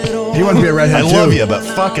 He wanted to be a redhead I too. love you, but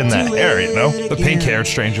fucking that hair, The pink-haired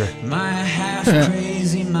stranger. My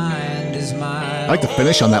half-crazy mind is my I like the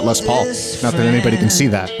finish on that Les Paul. Not that anybody can see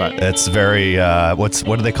that, but It's very, what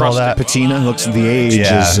do they call that? patina looks the age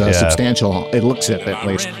Yeah, is yeah. substantial. It looks it at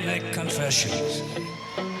least. Redneck Confessions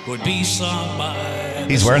would be sung by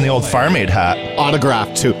He's wearing the old Farm Aid hat.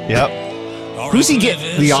 Autograph too. Yep. Who's he get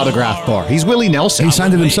the autograph for? He's Willie Nelson. He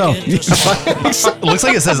signed it himself. It looks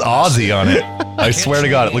like it says Aussie on it. I swear to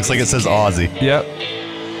God, it looks like it says Aussie. Yep.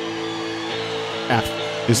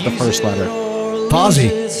 F is the first letter. Fozzie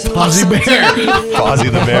Bear.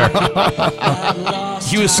 Fozzie the Bear.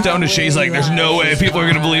 He was stoned as shit. He's like, there's no way people are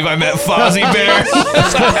going to believe I met Fozzie Bear.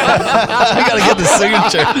 I gotta get the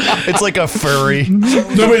signature. It's like a furry.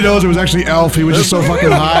 Nobody knows it was actually Elf. He was just so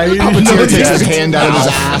fucking high. Puppeteer takes his hand out of his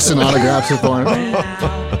ass and autographs it for him.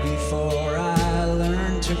 before I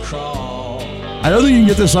learned I don't think you can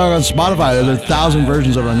get this song on Spotify. There's 1,000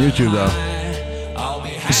 versions of it on YouTube, though.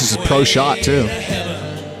 This is a pro shot, too.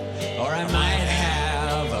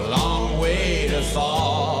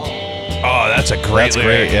 Oh, that's a great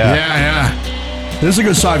lyric. Yeah. This is a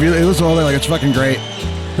good song. If you listen to the whole thing, like, it's fucking great.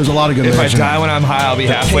 There's a lot of good If I lyrics in die it. when I'm high, I'll be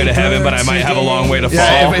halfway to heaven, but I might have a long way to fall.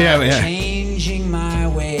 Yeah. Changing my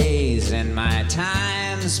ways and my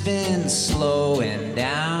time's been slowing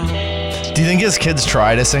down. Do you think his kids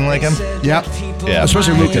try to sing like him? Yep. Yeah.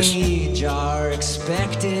 Especially Lucas. Are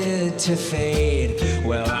expected to fade.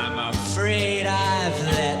 Well, I'm afraid I've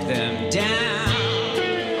let them down.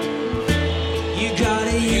 You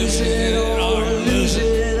gotta use it or lose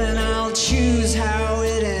it, and I'll choose how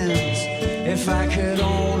it ends. If I could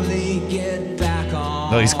only get back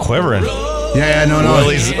on. No, he's quivering. Yeah, no.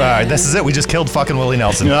 Willie's. This is it. We just killed fucking Willie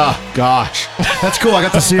Nelson. Oh, gosh. That's cool. I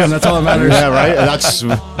got to see him. That's all that matters. Yeah, right? That's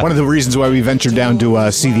one of the reasons why we ventured down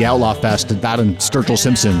to see the Outlaw Fest, that and Sturgill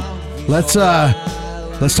Simpson. Let's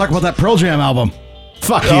talk about that Pearl Jam album.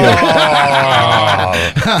 Fuck you.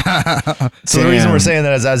 So the reason we're saying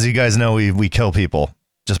that is, as you guys know, we kill people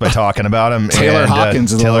just by talking about him. Taylor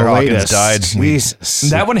Hawkins. Taylor Hawkins latest. died. Jesus.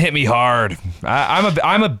 That one hit me hard.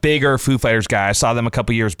 I'm a bigger Foo Fighters guy. I saw them a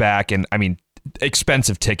couple years back, and I mean,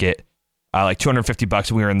 expensive ticket, like $250,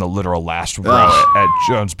 and we were in the literal last row at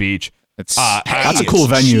Jones Beach. That's a cool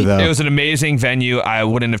venue, though. It was an amazing venue. I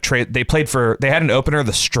wouldn't have traded. They had an opener,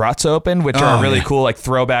 the Struts open, which are a really cool, like,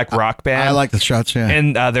 throwback rock band. I like the Struts, yeah.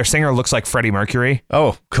 And their singer looks like Freddie Mercury.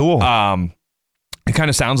 Oh, cool. It kind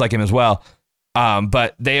of sounds like him as well.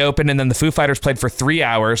 But they opened, and then the Foo Fighters played for 3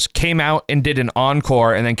 hours, came out and did an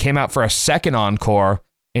encore, and then came out for a second encore.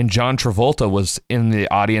 And John Travolta was in the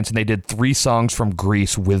audience, and they did 3 songs from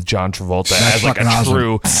Grease with John Travolta. That's as like a fucking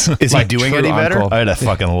true. Is he doing any better? encore. I'd have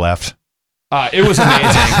fucking left. It was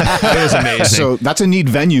amazing. It was amazing. So that's a neat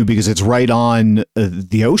venue because it's right on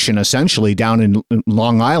the ocean, essentially, down in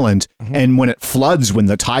Long Island. Mm-hmm. And when it floods, when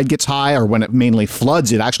the tide gets high, or when it mainly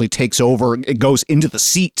floods, it actually takes over. It goes into the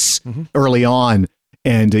seats early on.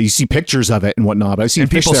 And you see pictures of it and whatnot. But I've seen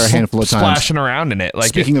fish people there a handful of times. splashing around in it. Like,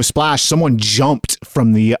 Speaking of splash, someone jumped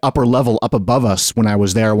from the upper level up above us when I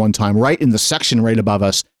was there one time, right in the section right above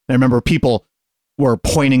us. And I remember people were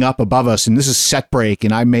pointing up above us, and this is set break,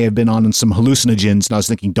 and I may have been on some hallucinogens, and I was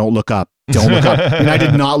thinking, don't look up. And I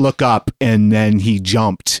did not look up, and then he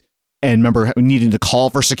jumped. And remember needing to call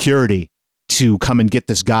for security to come and get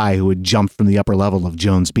this guy who had jumped from the upper level of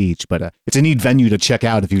Jones Beach. But it's a neat venue to check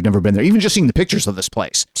out if you've never been there. Even just seeing the pictures of this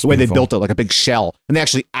place, the way they built it, like a big shell. And they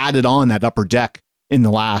actually added on that upper deck in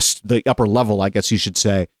the upper level, I guess you should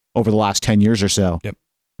say, over the last 10 years or so. Yep.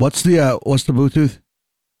 What's the Bluetooth?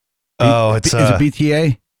 Oh, Is it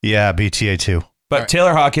BTA? Yeah, BTA 2. But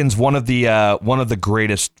Taylor Hawkins, one of the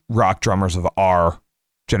greatest rock drummers of our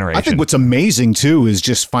generation. I think what's amazing too is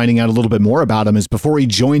just finding out a little bit more about him. Is before he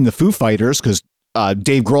joined the Foo Fighters, because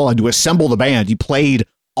Dave Grohl had to assemble the band. He played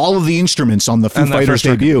all of the instruments on the Foo Fighters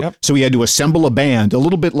debut, so he had to assemble a band, a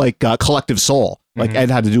little bit like Collective Soul, like Ed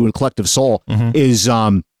had to do with Collective Soul. Is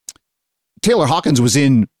Taylor Hawkins was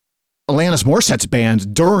in Alanis Morissette's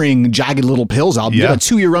band during Jagged Little Pill's album. He did a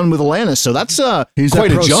 2-year run with Alanis, so that's He's quite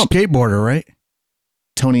that a pro jump. Skateboarder, right?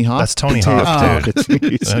 Tony Hawk. That's Tony Hawk,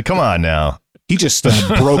 dude. Come on now. He just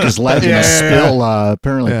broke his leg in a spill.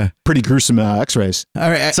 Apparently, Yeah. pretty gruesome X-rays. All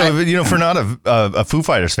right. So, for not a Foo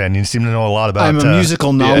Fighters fan, you seem to know a lot about... I'm a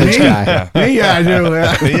musical knowledge guy. Yeah, I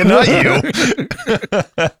do. Yeah, not you.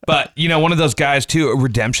 But one of those guys too. A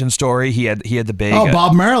Redemption Story. He had the big.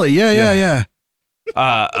 Bob Marley. Yeah.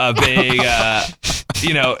 A big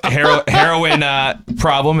heroin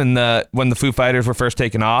problem when the Foo Fighters were first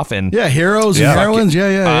taken off, and heroes and heroines.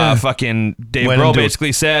 Fucking Dave Grohl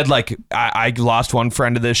basically said, like, I lost one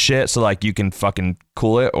friend to this shit, so, like, you can fucking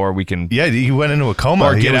cool it, or we can he went into a coma.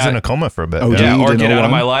 Or He get was out- in a coma for a bit. Oh, yeah, Dean or did get out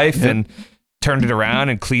of 01. my life, and turned it around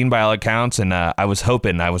and clean by all accounts. And I was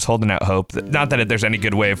holding out hope that, not that there's any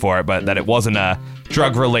good way for it, but that it wasn't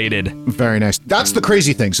drug related. Very nice. That's the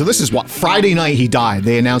crazy thing. So this is what Friday night he died.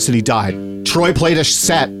 They announced that he died. Troy played a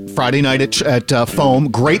set Friday night at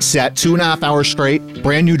Foam. Great set, 2.5 hours straight.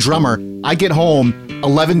 Brand new drummer. I get home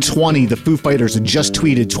 11:20. The Foo Fighters had just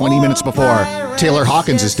tweeted 20 minutes before Taylor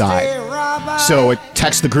Hawkins has died. So it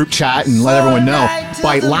texts the group chat and let everyone know.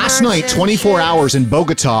 By last night, 24 hours in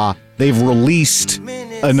Bogota, they've released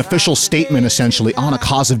an official statement essentially on a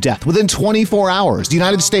cause of death. Within 24 hours, the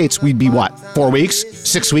United States, we'd be what, 4 weeks,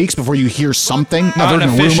 6 weeks before you hear something other than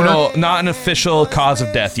a rumor? Not an official cause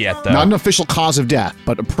of death yet, though. Not an official cause of death,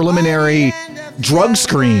 but a preliminary drug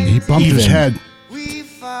screen. He bumped his head.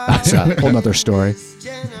 That's a whole nother story.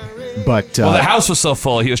 But well, the house was so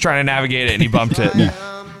full, he was trying to navigate it, and he bumped it.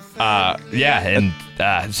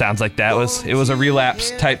 it sounds like it was a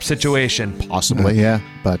relapse type situation. Possibly, yeah.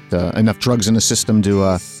 But enough drugs in the system to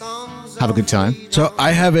have a good time. So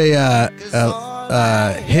I have a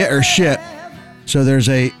hit or shit. So there's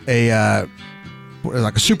a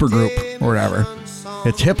like a super group or whatever.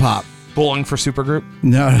 It's hip hop. Bowling for supergroup?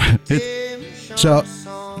 No. So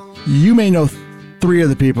you may know 3 of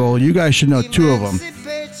the people. You guys should know 2 of them.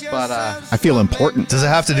 But I feel important. Does it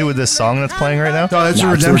have to do with this song that's playing right now? no, that's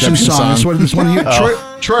a it's the redemption Redemption song. song. This one you,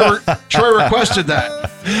 Troy requested that.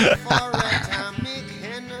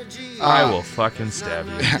 I will fucking stab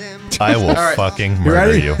you. I will right. fucking You murder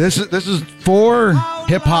ready? you. This is 4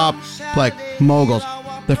 hip hop like moguls.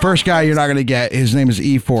 The first guy you're not gonna get. His name is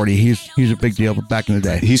E40. He's a big deal back in the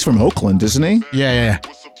day. He's from Oakland, isn't he? Yeah.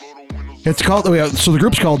 It's called. So the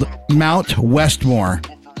group's called Mount Westmore.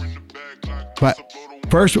 But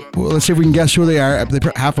first, let's see if we can guess who they are.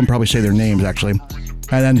 Half of them probably say their names actually,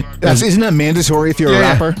 and then Isn't that mandatory if you're a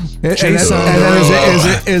rapper? And then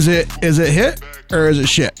is it hit or is it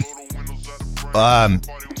shit?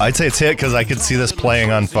 I'd say it's hit because I could see this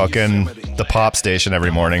playing on fucking the pop station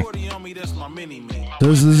every morning.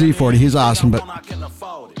 This is Z40. He's awesome, but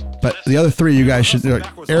the other 3 you guys should.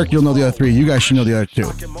 Eric, you'll know the other 3. You guys should know the other 2.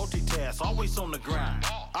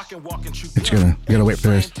 You gotta wait for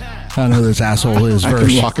this. I don't know who this asshole is I first.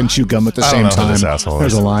 can walk and chew gum at the I don't same know who time. this asshole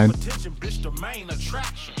There's is. a line.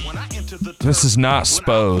 This is not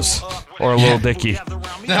Spose or Lil Dicky.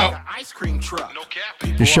 No.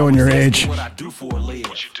 You're showing your age.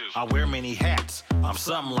 I wear many hats. I'm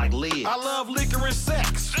something like Liz. I love liquor and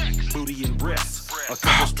sex. Booty and breasts. A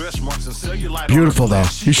couple stretch marks and cellulite. Beautiful though.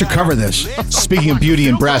 You should cover this. Speaking of beauty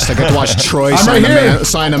and breast, I got to watch Troy I'm sign, right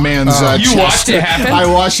sign a man's You chest. watched it happen? I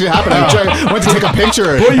watched it happen. I went to take a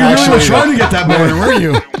picture. Boy, you really were actually. trying to get that morning, weren't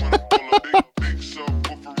you?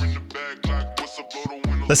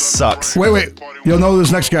 This sucks. Wait. You'll know who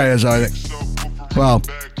this next guy is, I think. Well,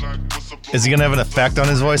 Is he gonna have an effect on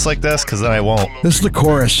his voice like this? Because then I won't. this is the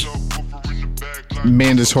chorus.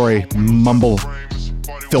 Mandatory mumble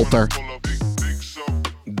filter.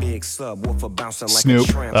 Snoop.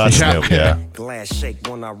 Snoop, yeah.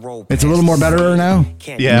 It's a little more better now.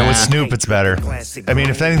 Yeah, with Snoop, it's better. I mean,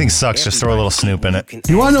 if anything sucks, just throw a little Snoop in it.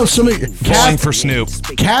 You want to know something? Bowling for Snoop.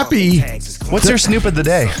 Cappy What's your Snoop of the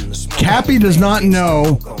day? Cappy does not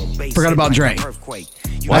know. Forgot about Dre.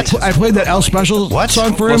 What? I played that L Special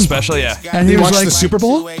song for him. Well, special, yeah. And he You was watched like, the Super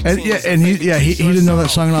Bowl? and he didn't know that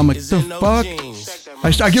song, and I'm like, the fuck. I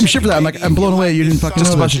give him shit for that. I'm like, I'm blown away. You didn't fucking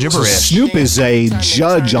Just know a bunch that. of gibberish. Snoop is a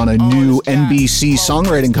judge on a new NBC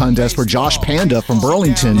songwriting contest where Josh Panda from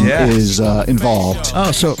Burlington is involved.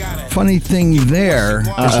 Oh, so funny thing there.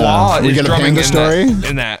 Law we is get a drumming Panda story?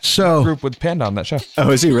 in that So- group with Panda on that show. Oh,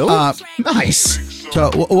 is he really? So Nice. we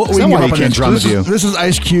that can why give he up on can't drum this. with you? This is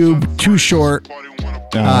Ice Cube, Too Short,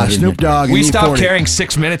 Snoop Dogg. We and stopped E40. carrying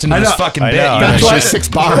 6 minutes into I this know. fucking I bit. know. You That's That's why- just 6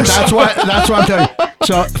 bars. That's why I'm telling you.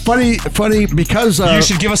 So funny because You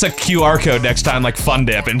should give us a QR code next time, like Fun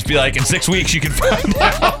Dip, and be like, in 6 weeks you can find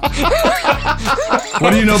out. what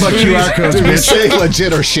do you know about QR codes, Did we bitch? say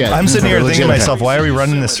legit or shit? I'm sitting here Legit, thinking to okay. myself, why are we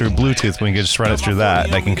running this through Bluetooth when we can just run it through that?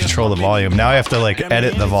 And I can control the volume. Now I have to like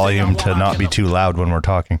edit the volume to not be too loud when we're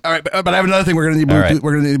talking. All right, but I have another thing we're gonna need All Bluetooth. right.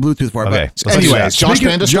 We're gonna need Bluetooth for. Okay. But So let's do Anyways, that. Josh Speaking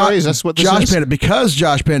of Panda story, is that what this Josh is? Panda, because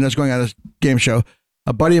Josh Panda is going on this game show,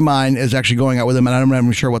 a buddy of mine is actually going out with him, and I'm not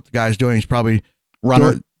even sure what the guy's doing. He's probably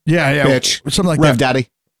Runner, yeah, bitch, something like Rev that. Daddy.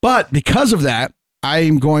 But because of that,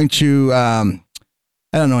 I'm going to.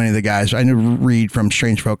 I don't know any of the guys. I know Reed from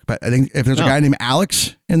Strange Folk, but I think if there's a guy named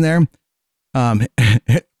Alex in there,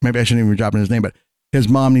 maybe I shouldn't even drop in his name, but his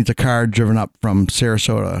mom needs a car driven up from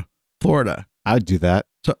Sarasota, Florida. I would do that.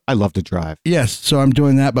 So I love to drive. Yes, so I'm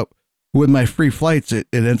doing that, but with my free flights, it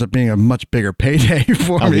ends up being a much bigger payday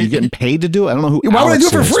for Are me. you getting paid to do it? I don't know who. Why would I do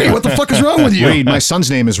it Alex for is. free? What the fuck is wrong with you? Reed. My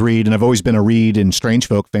son's name is Reed, and I've always been a Reed and Strange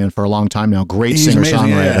Folk fan for a long time now. Great He's singer amazing,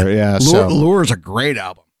 songwriter. Yeah. So Lure is a great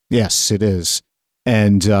album. yes, it is.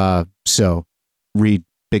 And so Reed,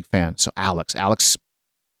 big fan. So Alex, all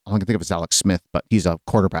I can think of is Alex Smith, but he's a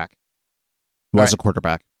quarterback. Was a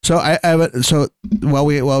quarterback. So while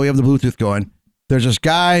we have the Bluetooth going, there's this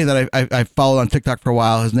guy that I followed on TikTok for a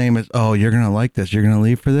while. His name is you're gonna like this. You're gonna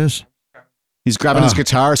leave for this. He's grabbing his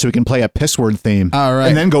guitar so he can play a piss word theme. All right.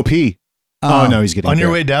 And then go pee. Oh no, he's getting On your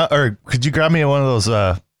there. way down, or could you grab me one of those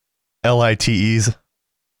LITEs?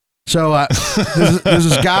 So there's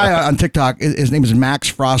this guy on TikTok. His name is Max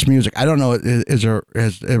Frost Music. I don't know his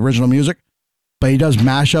original music, but he does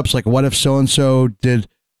mashups like "What if so and so did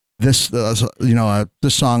this?" This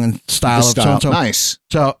song and style The of so style. and so. Nice.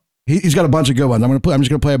 So he's got a bunch of good ones. I'm just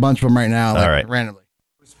gonna play a bunch of them right now, like, All right. randomly.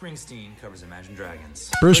 Springsteen covers Imagine Dragons.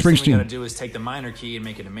 Bruce First thing we Springsteen. gotta do is take the minor key and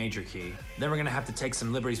make it a major key. Then we're gonna have to take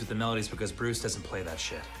some liberties with the melodies because Bruce doesn't play that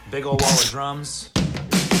shit. Big old wall of drums.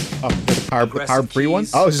 Oh, the carb free one?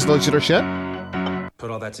 Oh, is this legit or shit? Put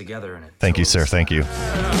all that together in it. Thank you, sir. Thank you.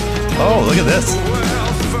 Oh, look at this.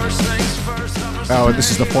 Oh, this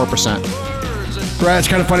is the 4%. Right, it's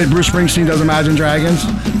kind of funny. Bruce Springsteen does Imagine Dragons.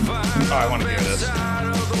 Oh, I want to hear this.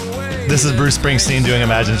 This is Bruce Springsteen doing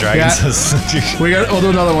Imagine Dragons. Yeah. We'll do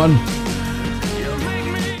another one.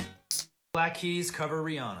 Black Keys cover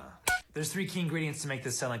Rihanna. There's 3 key ingredients to make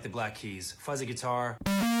this sound like the Black Keys. Fuzzy guitar,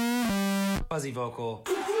 fuzzy vocal,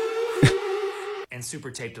 and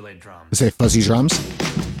super tape delayed drums. Say fuzzy drums.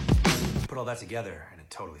 Put all that together and it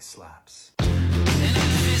totally slaps.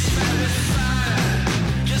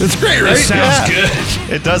 It's great, right? It sounds good.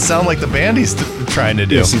 It does sound like the band he's trying to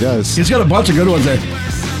do. Yes, he does. He's got a bunch of good ones there.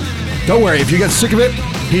 Don't worry, if you get sick of it,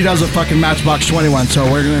 he does a fucking Matchbox 21. So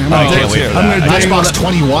we're gonna. I can't wait for that. Matchbox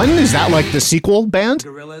 21? Is that like the sequel band?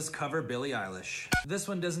 Gorillaz cover Billie Eilish. This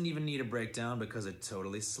one doesn't even need a breakdown because it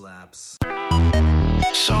totally slaps.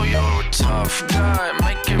 So you're a tough guy,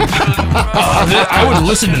 making I would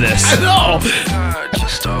listen to this. I know.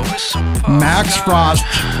 Max Frost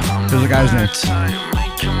is the guy's name.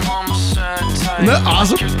 Isn't that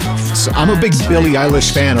awesome? So I'm a big Billie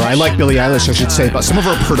Eilish fan, or I like Billie Eilish, I should say, but some of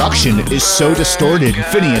her production is so distorted.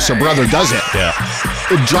 Phineas, her brother, does it. Yeah.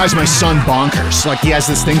 It drives my son bonkers. Like, he has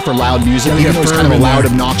this thing for loud music, Yeah, even though he's kind of a Furman loud,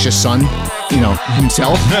 there. obnoxious son, you know,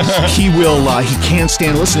 himself. he can't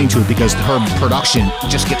stand listening to it because her production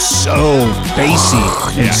just gets so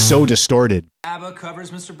bassy and so distorted. ABBA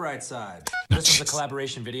covers Mr. Brightside. This one's a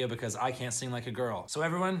collaboration video because I can't sing like a girl. So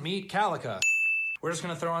everyone, meet Calica. We're just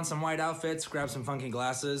gonna throw on some white outfits, grab some funky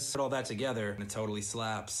glasses, put all that together, and it totally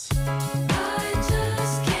slaps.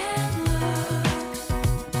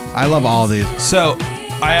 I love all of these. So,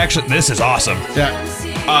 this is awesome.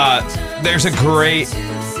 Yeah. There's a great.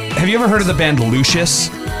 Have you ever heard of the band Lucius?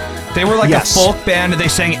 They were like Yes. a folk band. They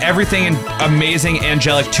sang everything in amazing,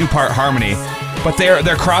 angelic 2-part harmony. But they're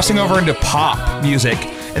crossing over into pop music,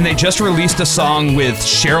 and they just released a song with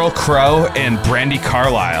Sheryl Crow and Brandi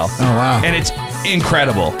Carlile. Oh wow! And it's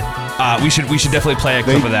incredible. We should definitely play a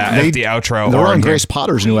clip of that at the outro. They're or on in here. Grace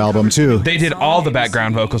Potter's new album, too. They did all the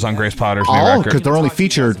background vocals on Grace Potter's new All? record. Because they're only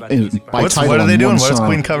featured by title What are they on doing? one What is song.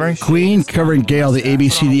 Queen covering? Queen covering Gail, the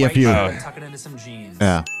ABCDFU. Tuck it into some jeans.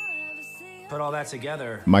 Yeah. Put all that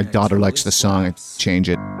together. My and it daughter totally likes the song. I slaps. change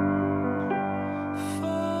it.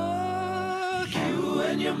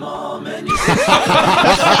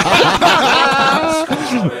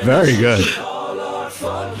 Very good.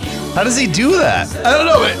 How does he do that? I don't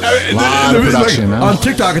know. Lot of production, man. On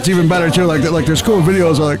TikTok, it's even better too. Like there's cool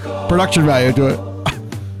videos with like production value to it.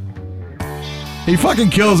 He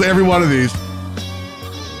fucking kills every one of these.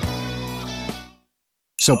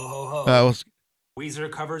 So Weezer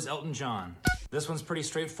covers Elton John. This one's pretty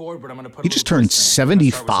straightforward, but I'm gonna put. he a just little turned twist in it. I'm gonna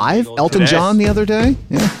start with some 75, big old Elton guitar. John, the other day.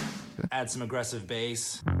 Yeah. Add some aggressive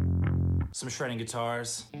bass, some shredding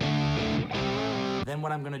guitars. Then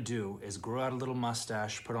what I'm gonna do is grow out a little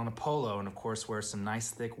mustache, put on a polo, and of course wear some nice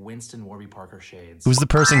thick Winston Warby Parker shades. Who's the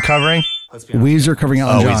person covering? Let's be honest, Weezer covering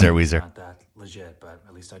Elton John. Weezer. not that legit, but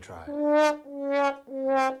at least I tried. Put all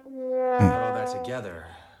that together,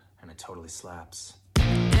 and it totally slaps.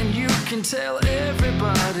 And you can tell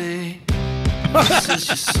everybody this is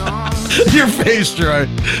your song. Your face, Troy.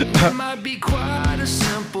 It might be quite a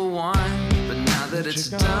simple one, but now that it's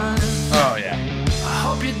done, Oh yeah. I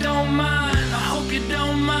hope you don't mind. I hope you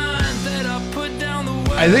don't mind that I put down the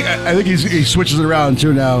word. I think he switches it around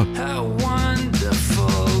too now. How wonderful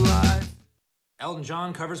life. Elton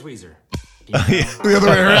John covers Weezer. The other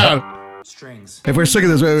way around. Strings. If we're sick of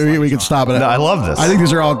this, we can stop it. No, I love this. I think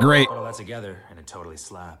these are all great. Put all that together, and it totally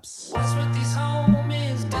slaps. What's with these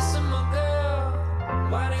homies dissing my girl?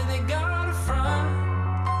 Why do they gotta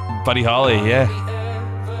front? Buddy Holly, yeah. What do we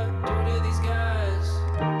ever do to these guys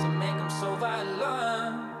to make them so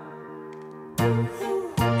violent?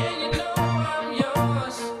 And you know I'm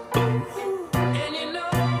yours. And you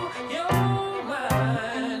know you're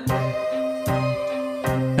mine.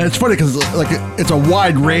 And it's funny because like it's a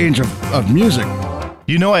wide range of music.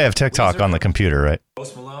 You know I have TikTok on the computer, right?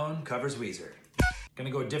 Post Malone covers Weezer.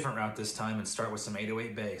 Gonna go a different route this time and start with some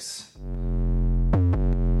 808 bass. A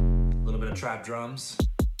little bit of trap drums.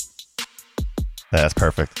 That's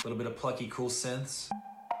perfect. A little bit of plucky, cool synths.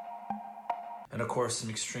 And of course, some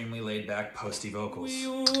extremely laid-back, posty vocals.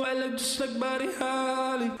 I look just like Buddy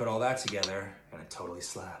Holly. Put all that together, and it totally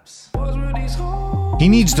slaps. What's with these homies He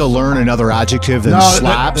needs to learn another adjective than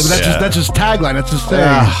slaps. That's his tagline. That's his thing.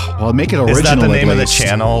 Well, make it original. Is that the name of the least.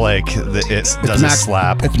 channel? Like, it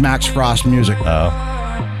slap? It's Max Frost music. Oh.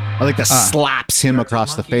 I like that slaps him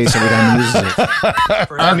across the face every time he uses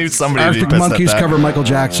it. I knew somebody would be Arctic pissed Monkeys at that. cover Michael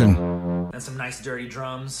Jackson. And some nice dirty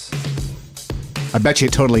drums. I bet you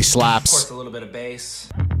it totally Of course, slaps. a little bit of bass.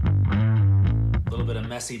 A little bit of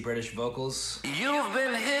messy British vocals. You've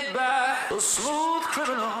been hit by a smooth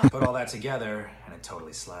criminal. Put all that together, and it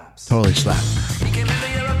totally slaps. Totally slap. He came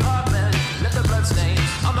into your apartment, left the bloodstains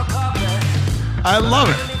on the carpet. I love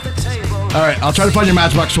it. Underneath the table. All right, I'll try to find your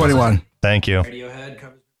Matchbox 21. Thank you. Radiohead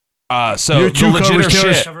covers. So Your the two legit covers or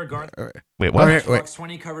Taylor shit. Cover Garth. Wait, what? Okay, wait. Matchbox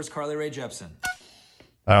 20 covers Carly Rae Jepsen.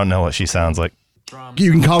 I don't know what she sounds like. Drums.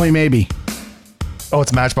 You can call me maybe. Oh,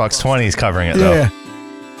 it's Matchbox 20 he's covering it, though. Yeah,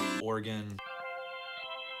 Organ.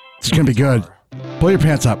 it's gonna be good. Pull your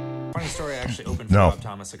pants up. Funny story. I actually opened for No. Rob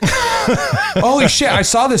Thomas a couple of years ago. Holy shit! I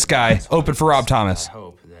saw this guy open for Rob Thomas I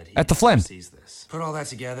hope that he at the Flynn. sees this. Put all that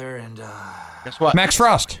together, and Guess what? Max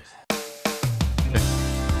Frost. Well,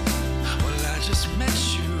 I just met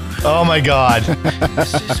you. Oh my God.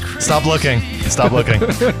 Stop looking. Stop looking.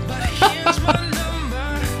 Here's my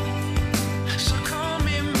number. So call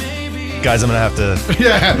me maybe. Guys, I'm going to have to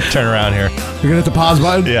Yeah, turn around here. you're gonna hit the pause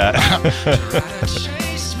button. Yeah.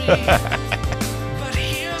 Chase me. But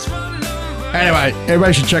here's my number. Anyway,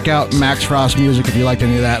 everybody should check out Max Frost music if you liked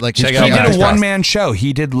any of that. Like, Check he's out He got- did Max a Frost. one-man show.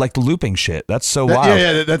 He did like the looping shit. That's so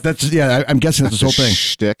wild. I'm guessing that's his whole thing.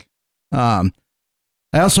 Shtick.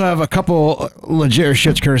 I also have a couple legit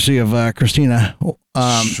shits courtesy of Christina.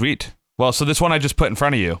 Sweet. Well, so this one I just put in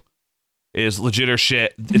front of you is legit or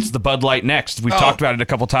shit. It's the Bud Light Next. We've talked about it a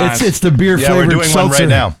couple times. It's the beer Yeah, flavored we're doing seltzer. one right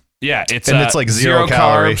now. Yeah, it's And it's like zero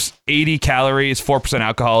calorie. carbs, 80 calories, 4%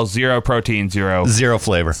 alcohol, 0 protein, 0 Zero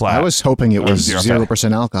flavor. flat. I was hoping it was Zero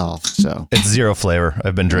 0% alcohol. So It's zero flavor.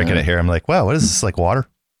 I've been drinking it here. I'm like, wow, what is this? Like water?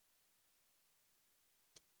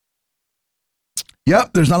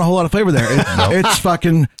 Yep, there's not a whole lot of flavor there. It's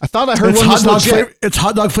fucking. I thought I heard It's one was legit. it's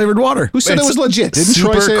hot dog flavored water. Who said it was legit? Didn't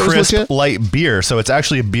Troy Super say it was crisp, legit? light beer. So it's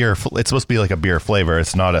actually a beer. It's supposed to be like a beer flavor.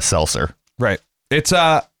 It's not a seltzer. Right. It's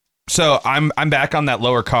so I'm back on that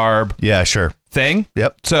lower carb Yeah, sure. thing.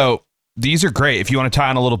 Yep. So these are great if you want to tie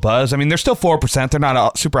on a little buzz. I mean, they're still 4%. They're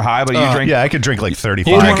not super high, but you drink Yeah, I could drink like you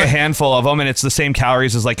 35. drink a handful of them, and it's the same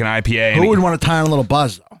calories as like an IPA. Who would want to tie on a little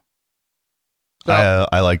buzz though?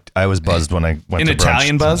 I was buzzed when I went An to brunch.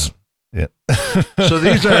 Italian buzz? Yeah. So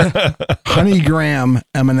these are honey graham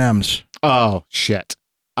M&Ms. Oh, shit.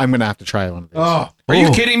 I'm going to have to try one of these. Are you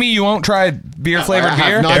kidding me? You won't try beer flavored I have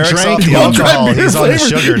beer? not Eric's drank off the one. alcohol. He's on the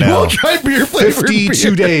sugar You now. won't try beer flavored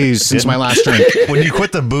 52 days since my last drink. When you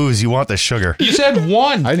quit the booze, you want the sugar. You said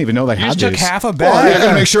one. I didn't even know they You had just took these. half a Well, I bag.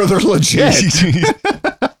 gotta make sure they're legit.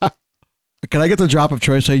 Can I get the drop of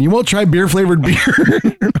choice saying you won't try beer flavored beer?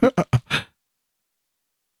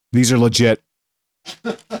 These are legit.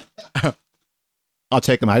 I'll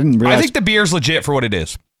take them. I didn't realize. I think the beer's legit for what it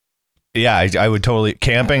is. Yeah, I would totally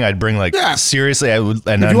camping. I'd bring like seriously. I would,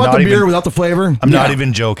 and If I'm you want not the beer even. without the flavor, I'm not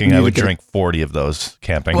even joking. You I need would to get drink 40 of those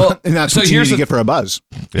camping. Well, and that's so what you need here's to the- get for a buzz.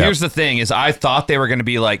 Yeah. Here's the thing: is I thought they were going to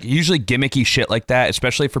be like usually gimmicky shit like that,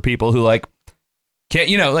 especially for people who like can't,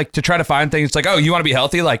 like to try to find things. It's like, oh, you want to be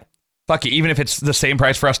healthy? Like, fuck it. Even if it's the same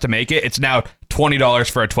price for us to make it, it's now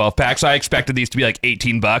 $20 for a 12 pack. So I expected these to be like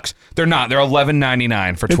 $18. They're not. They're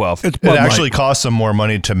 $11.99 for 12. it's it Bud Light. actually costs them more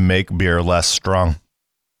money to make beer less strong.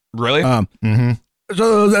 Really?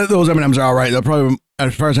 So those M&Ms are all right. They're probably,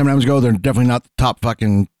 as far as M&Ms go, they're definitely not the top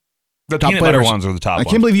fucking. the top peanut butter flavors. ones are the top I ones.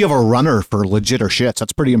 can't believe you have a runner for legit or shits.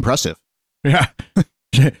 That's pretty impressive. Yeah.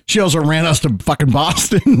 She also ran us to fucking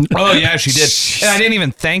Boston. Oh yeah, she did. And I didn't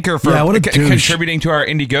even thank her for Yeah, what a douche. contributing to our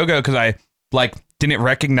Indiegogo because I like didn't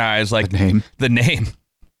recognize like the name.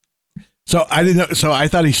 So I didn't know. So I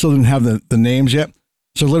thought he still didn't have the names yet.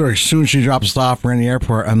 So literally, as soon as she drops us off, we're in the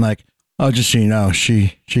airport. I'm like, oh, just so you know,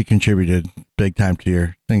 she contributed big time to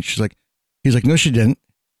your thing. He's like, no, she didn't.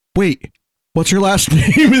 Wait, what's her last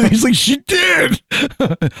name? And he's like, she did.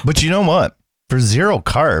 But you know what? For zero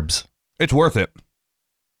carbs, it's worth it.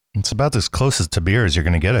 It's about as close as to beer as you're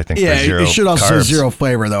going to get, I think. Yeah, for zero it should also carbs. say zero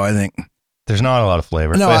flavor, though, I think. There's not a lot of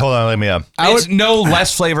flavor. No, Wait, hold on. Let me up. It's no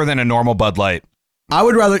less flavor than a normal Bud Light. I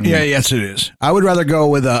would rather, yes, it is. I would rather go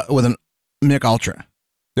with an Mick Ultra,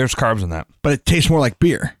 There's carbs in that. but it tastes more like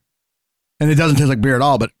beer. And it doesn't taste like beer at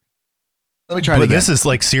all, but let me try it But again. this is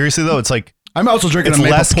like, seriously though, it's like I'm also drinking It's a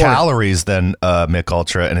maple less port. calories than Mick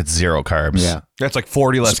Ultra, and it's 0 carbs. Yeah. That's like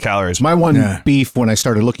 40 less calories. My one beef when I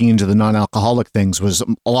started looking into the non-alcoholic things was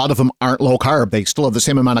a lot of them aren't low carb. They still have the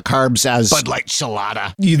same amount of carbs as Bud Light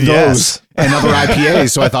Chelada. those and other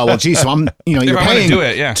IPAs. So I thought, well, geez, so I'm, you're I'm gonna paying do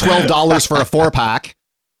it, yeah. $12 for a 4-pack,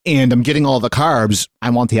 and I'm getting all the carbs. I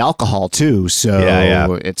want the alcohol too.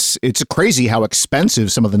 So it's crazy how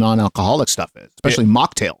expensive some of the non-alcoholic stuff is, especially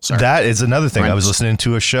mocktails. That is another thing. I was listening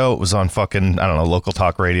to a show. It was on fucking, I don't know, local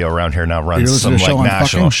talk radio around here now runs some like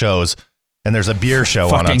national shows. And there's a beer show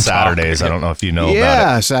on Saturdays. I don't know if you know about it.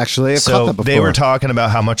 Yes, actually. I've caught that before. They were talking about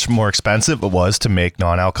how much more expensive it was to make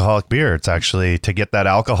non-alcoholic beer. It's actually, to get that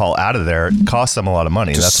alcohol out of there, it costs them a lot of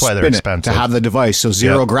money. That's why they're expensive. To have the device. So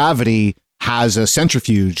Zero Gravity has a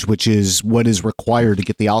centrifuge, which is what is required to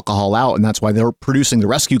get the alcohol out. And that's why they're producing the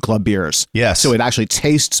Rescue Club beers. Yes. So it actually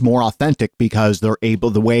tastes more authentic because they're able,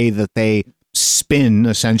 the way that they spin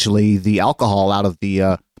essentially the alcohol out of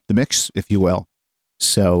the mix, if you will.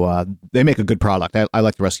 So they make a good product. I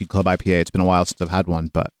like the Rescue Club IPA. It's been a while since I've had one,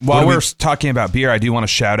 but while we're talking about beer, I do want to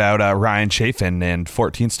shout out Ryan Chafin and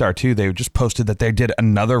 14 Star 2. They just posted that they did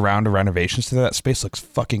another round of renovations to that space. Looks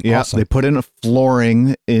fucking awesome. They put in a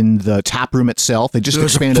flooring in the tap room itself. They just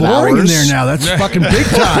expanded flooring hours in there now. That's fucking big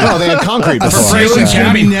time. No, they had concrete before. The ceiling's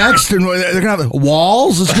gonna be next, and they're gonna have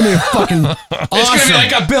walls. It's gonna be a fucking awesome. It's gonna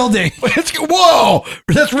be like a building. Whoa,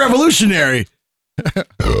 that's revolutionary.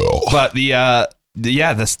 But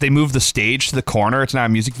they moved the stage to the corner. It's now a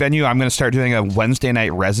music venue. I'm going to start doing a Wednesday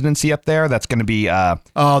night residency up there. That's going to be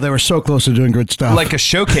they were so close to doing good stuff, like a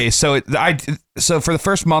showcase. So for the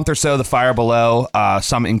first month or so, the Fire Below,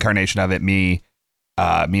 some incarnation of it, me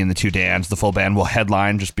and the two Dans, the full band, will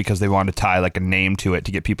headline just because they wanted to tie like a name to it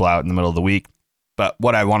to get people out in the middle of the week. But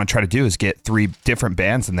what I want to try to do is get 3 different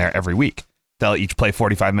bands in there every week. They'll each play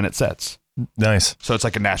 45-minute sets. Nice. So it's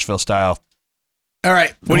like a Nashville style. All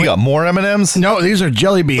right. What do you got? More M&Ms? No, these are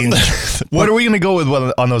jelly beans. What are we going to go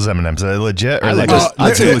with on those M&Ms? Are they legit? Or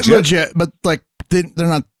I'd say legit, but like they're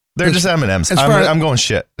not. They're just M&Ms. I'm going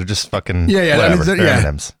shit. They're just fucking whatever. They're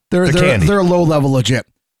M&Ms. They're candy. They're low level legit.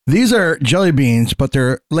 These are jelly beans, but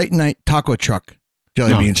they're late night taco truck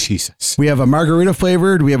jelly beans. Jesus. We have a margarita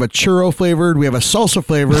flavored. We have a churro flavored. We have a salsa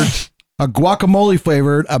flavored. A guacamole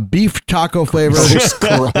flavored, a beef taco flavored,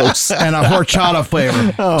 gross, and a horchata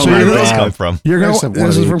flavor. So where do those come from?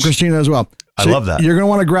 This is from Christina as well. I love that. You're gonna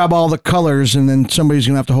want to grab all the colors, and then somebody's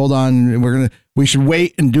gonna have to hold on. And we should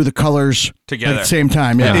wait and do the colors together at the same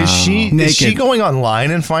time. Yeah. Is she going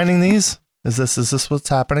online and finding these? Is this what's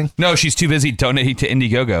happening? No, she's too busy donating to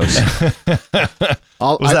Indiegogos.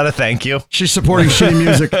 Was that a thank you? She's supporting shitty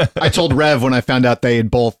music. I told Rev when I found out they had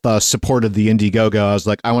both supported the Indiegogo, I was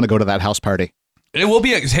like, I want to go to that house party. It will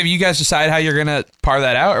be. Have you guys decided how you're gonna par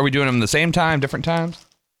that out? Are we doing them the same time, different times?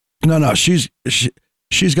 No. She's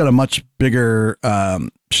got a much bigger.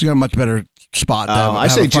 She's got a much better spot. I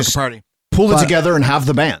say just party. Pull it together and have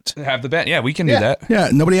the band. Have the band. Yeah, we can do that.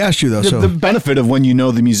 Yeah, nobody asked you though. The benefit of when you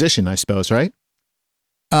know the musician, I suppose, right?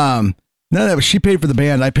 No, she paid for the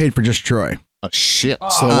band. I paid for just Troy. Oh shit!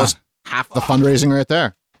 So it was half the fundraising right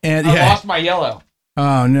there. And I lost my yellow.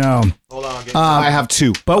 Oh no! Hold on, I have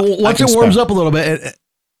 2. But once it warms up a little bit,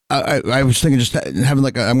 I was thinking just having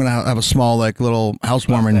I'm gonna have a small little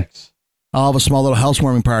housewarming. I'll have a small little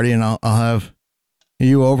housewarming party, and I'll have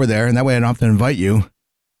you over there, and that way I don't have to invite you.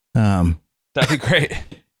 That'd be great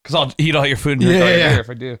because I'll eat all your food and drink all your beer if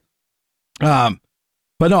I do.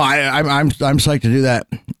 But no, I'm psyched to do that,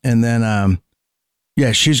 and then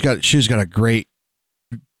she's got a great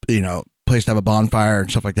place to have a bonfire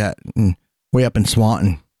and stuff like that, and way up in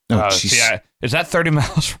Swanton. Is that 30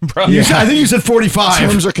 miles from Bro? Yeah. I think you said 45.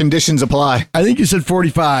 Terms or conditions apply. I think you said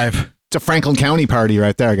 45. It's a Franklin County party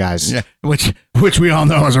right there, guys. Yeah, which we all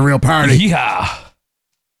know is a real party. Yeah.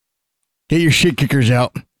 Get your shit kickers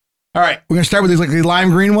out. All right, we're gonna start with these the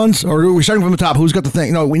lime green ones, or are we starting from the top? Who's got the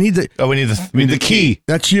thing? No, we need the. Oh, we need the key.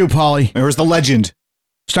 That's you, Paulie. Where's the legend?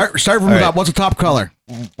 Start from the top. What's the top color?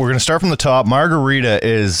 We're gonna start from the top. Margarita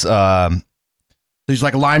is these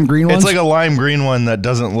lime green ones. It's like a lime green one that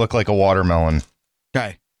doesn't look like a watermelon.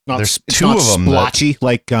 Okay. There's 2 of them. Splotchy,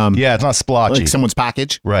 yeah, it's not splotchy. Like someone's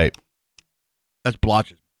package. Right. That's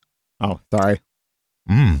blotches. Oh, sorry.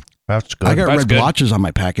 That's good. I got red blotches on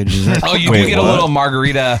my package. Oh, you do get a little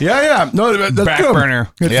margarita. Yeah. No, that's back good. burner.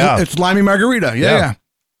 It's limey margarita. Yeah.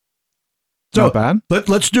 So not bad.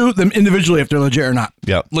 Let's do them individually if they're legit or not.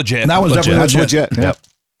 Yep. Legit. And that one's definitely legit. Yep.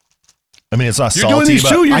 I mean, it's not You're salty, doing these but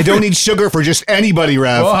too? I don't need sugar for just anybody,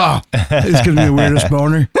 Rev. Oh, it's gonna be the weirdest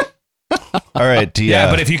boner. All right. Yeah,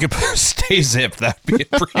 but if you could stay zipped, that'd be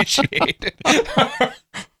appreciated.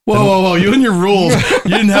 Whoa. You and your rules.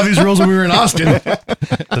 You didn't have these rules when we were in Austin.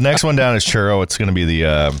 The next one down is churro. It's going to be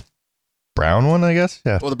the brown one, I guess.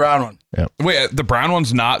 Yeah. Well, the brown one. Yeah. Wait, the brown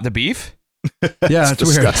one's not the beef? Yeah, that's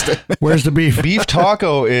disgusting. weird. Where's the beef? Beef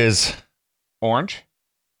taco is, Orange?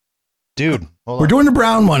 dude. We're doing the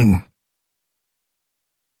brown one.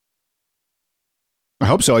 I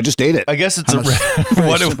hope so. I just ate it. I guess it's I'm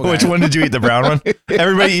a simple which guy. one did you eat? The brown one?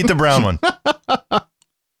 Everybody eat the brown one.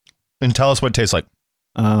 And tell us what it tastes like.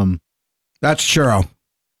 That's churro.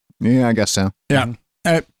 Yeah, I guess so. Yeah.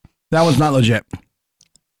 That one's not legit.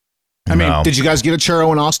 I mean, No. Did you guys get a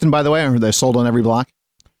churro in Austin, by the way? Or are they sold on every block?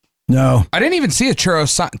 no. I didn't even see a churro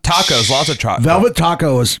tacos. Lots of tacos. Velvet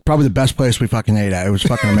Taco was probably the best place we fucking ate at. It was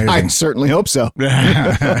fucking I amazing. certainly hope so.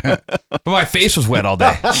 But my face was wet all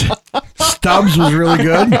day. Stubbs was really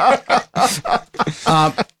good.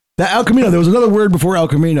 That El Camino, there was another word before El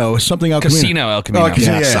Camino. It was something El Camino. Casino El Camino. Oh,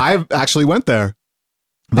 Casino. Yes, Yeah. I actually went there.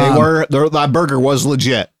 That burger was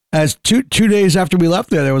legit. As two days after we left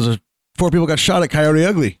there was 4 people got shot at Coyote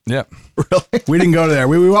Ugly. Yep. Really? We didn't go there.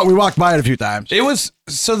 We walked by it a few times. It was,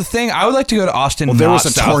 so the thing, I would like to go to Austin. Well, there not was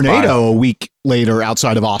a South by. tornado a week later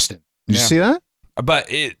outside of Austin. Did you see that? But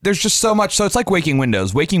there's just so much. So it's like Waking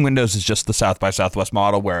Windows. Waking Windows is just the South by Southwest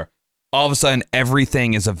model where all of a sudden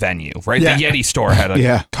everything is a venue, right? Yeah. The Yeti store had a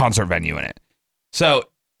Yeah. concert venue in it. So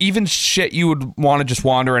even shit you would want to just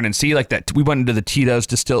wander in and see, like that. We went into the Tito's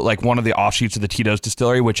distill, like one of the offshoots of the Tito's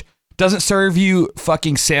distillery, which doesn't serve you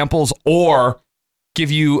fucking samples or give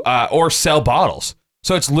you or sell bottles.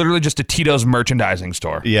 So it's literally just a Tito's merchandising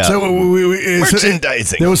store. Yeah. So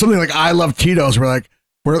merchandising. there was something like I love Tito's. We're like,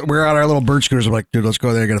 we're on our little bird scooters. We're like, dude, let's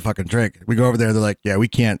go there and get a fucking drink. We go over there. They're like, yeah, we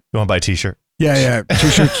can't. You want to buy a t-shirt? Yeah.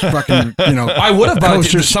 T-shirts, fucking, I would have bought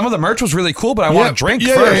posters. some of the merch was really cool, but I want to drink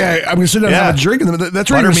Yeah, first. yeah. I'm gonna sit down and have a drink. And that's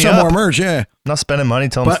where Butter you're me some up. more merch. Yeah. I'm not spending money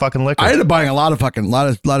till it's fucking liquor. I ended up buying a lot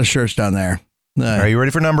of shirts down there. Are you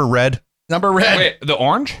ready for number red? Number red. Wait, the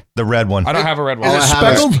orange? The red one. I don't have a red one. Is it All I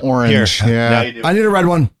have is speckled? orange. Here. Yeah. Now you do. I need a red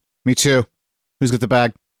one. Me too. Who's got the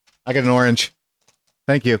bag? I got an orange.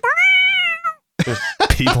 Thank you.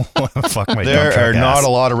 People want to fuck my There dump truck are ass. not a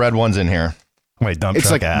lot of red ones in here. My dump It's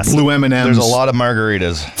truck like ass. blue M&Ms. There's a lot of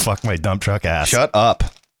margaritas. Fuck my dump truck ass. Shut up.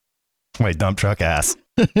 My dump truck ass.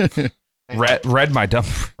 Red my dump.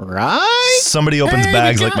 Right? Somebody opens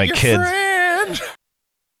bags like my kids.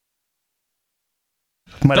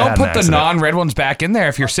 Might have Don't had put an the accident. non-red ones back in there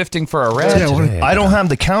if you're sifting for a red. I don't have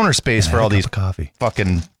the counter space for all these Coffee.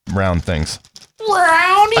 Fucking round things.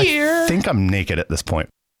 Round here. I think I'm naked at this point.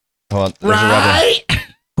 Well, there's a red one.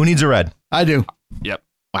 Who needs a red? I do. Yep.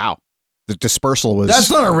 Wow. The dispersal was That's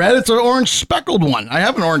not a red. It's an orange speckled one. I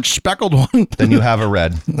have an orange speckled one. Then you have a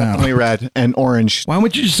red. No. only red and orange. Why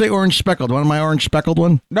would you just say orange speckled? One of my orange speckled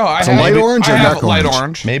one? No, I It's a have light orange I or have dark light orange?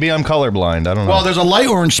 orange. Maybe I'm colorblind. I don't know. Well, there's a light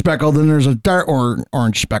orange speckled, and there's a dark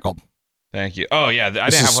orange speckled. Thank you. Oh yeah, I This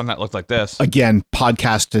didn't have is- one that looked like this. Again,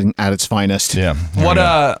 podcasting at its finest. Yeah. What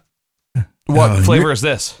what Oh, flavor is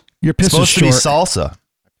this? Your piss It's is supposed to be short. salsa.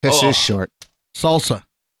 Piss Oh. is short. Salsa.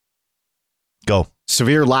 Go.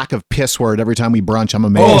 Severe lack of piss word every time we brunch. I'm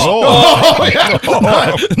amazed. Oh, yeah.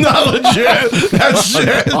 Not legit. That's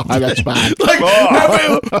shit. Oh, that's bad. Like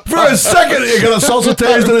for a second, you got a salsa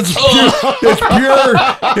taste, and it's pure. It's pure.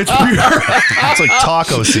 It's pure. It's like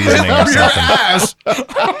taco seasoning or Pure something. ass.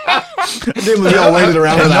 We all waited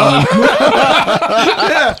around for that one.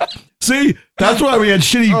 Yeah. See, that's why we had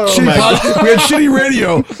shitty my we had shitty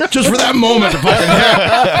radio just for that moment. To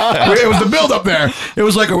fucking it was the build up there. It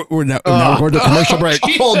was like we're now going to a commercial break.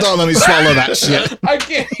 Hold on, let me swallow that shit. I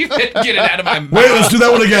can't even get it out of my mouth. Wait, let's do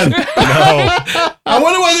that one again. No. I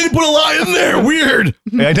wonder why they didn't put a lot in there. Weird.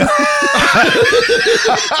 I know.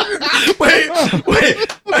 Wait.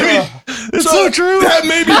 I mean, It's so true. That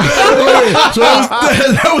may be better. So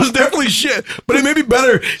that was definitely shit. But it may be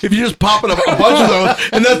better if you just pop it a bunch of those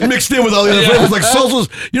and that's mixed in with all the other flavors. Like salsas,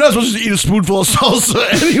 you're not supposed to eat a spoonful of salsa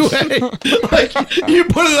anyway. Like you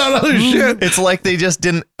put it on other shit. It's like they just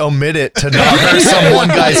didn't omit it to not hurt some one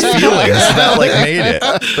guy's feelings. That like made it.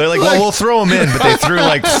 They're like, well, we'll throw them in, but they threw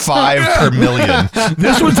like 5 per million.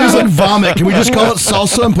 This one tastes like vomit. Can we just call it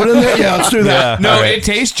salsa and put it in there? Yeah, let's do that. No, All right. it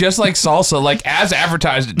tastes just like salsa. Like as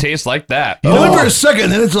advertised, it tastes like that. Only for a second,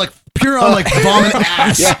 then it's like pure on like vomit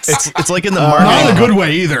ass. It's like in the Not marketing. in a good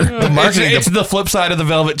way either. The marketing. It's the flip side of the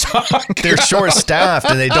velvet tongue. They're short staffed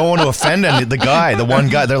and they don't want to offend the one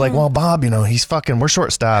guy. They're like, well, Bob, he's fucking, we're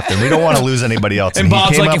short staffed and we don't want to lose anybody else. And he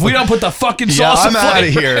Bob's came like, up if we with- don't put the fucking yeah, salsa I'm out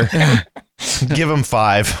of flavor- here. Give him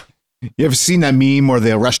 5. You ever seen that meme where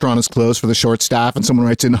the restaurant is closed for the short staff and someone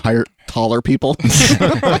writes in hire taller people?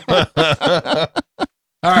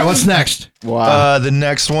 All right, what's next? Wow. The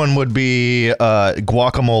next one would be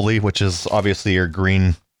guacamole, which is obviously your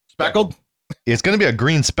green. Speckled? It's going to be a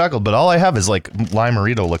green speckled, but all I have is like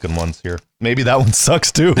limerito looking ones here. Maybe that one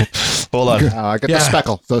sucks too. Hold on. I got the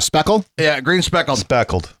speckle. So speckle? Yeah, green speckled.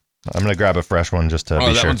 Speckled. I'm going to grab a fresh one just to be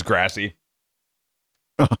that sure. one's grassy.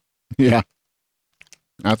 Yeah.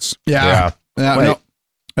 That's Yeah. No.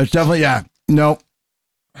 It's definitely, no.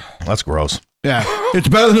 That's gross. Yeah. It's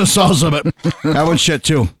better than the salsa, but that one's shit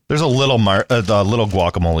too. There's a little little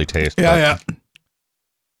guacamole taste. Yeah.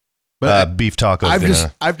 But beef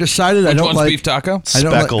tacos. I've decided I Which don't one's like beef taco? I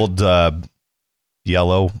don't like- Speckled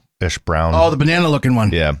yellowish brown. Oh, the banana looking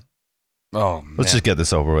one. Yeah. Oh, man. Let's just get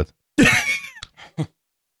this over with.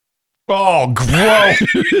 Oh, gross.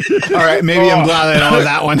 all right. Maybe I'm glad I don't have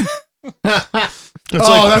that one.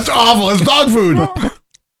 That's awful. It's dog food.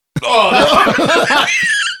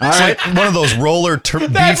 It's like one of those roller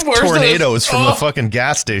beef tornadoes from the fucking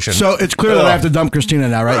gas station. So it's clear that I have to dump Christina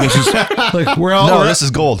now, right? This is like this is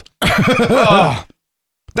gold.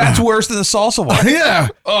 That's worse than the salsa one. Yeah.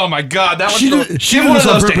 Oh my god, that She one's did- she give did one of this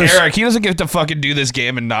on those to purpose. Eric. He doesn't get to fucking do this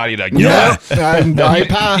game and not eat a Yeah. I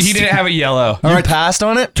passed. He didn't have a yellow. All right, Passed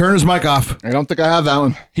on it? turn his mic off. I don't think I have that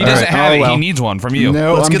one. He doesn't right. have Oh, it. well. He needs one from you.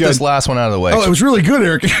 No, Let's I'm get good. this last one out of the way. Oh, it was really good,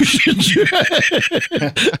 Eric.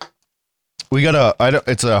 We got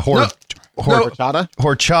it's a Horchata?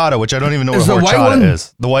 horchata, which I don't even know Is what the white horchata one?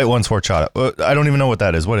 is. The white one's horchata. I don't even know what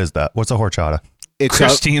that is. What is that? What's a horchata? It's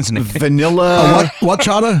Christine's a name. vanilla what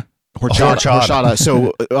chata? horchata.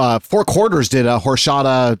 So Four Quarters did a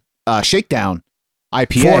horchata shakedown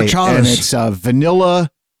IPA, Four Chatas. and it's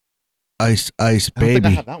vanilla. Ice, I don't think I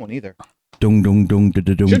baby. have that one either. Dung, dung, dung, da,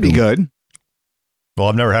 da, dung, Should be dung. good. Well,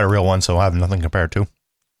 I've never had a real one, so I have nothing compared to.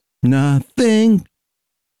 Nothing.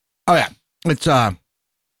 Oh yeah, it's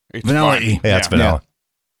It's vanilla fine. y. Yeah, it's vanilla.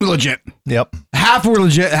 Legit. Yep. Half were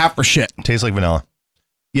legit, half for shit. Tastes like vanilla.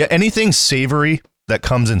 Yeah, anything savory that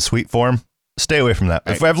comes in sweet form, stay away from that.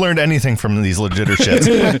 If I've learned anything from these legitter shits,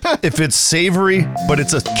 if it's savory, but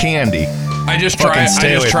it's a candy, I just Fucking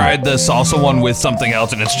stay away from tried the salsa one with something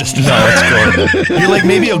else, and it's just no, it's good. You're like,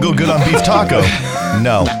 maybe it'll go good on beef taco.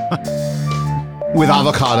 No. With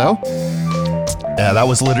avocado. Yeah, that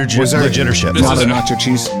was legitter shit. A lot of nacho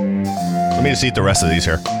cheese. Let me just eat the rest of these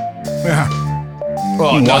here. Yeah.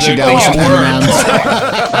 Oh, You no, wash it they're down with some worse.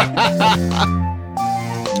 M&Ms.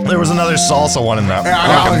 There was another salsa one in that. Yeah, I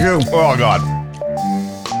got one too. Oh, God.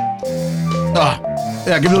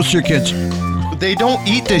 Yeah, give those to your kids. They don't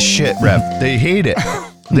eat this shit, Rev. They hate it.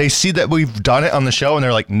 They see that we've done it on the show, and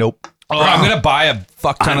they're like, nope. Oh, I'm gonna buy a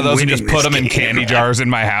fuck ton of those and just winning put this them in candy jars in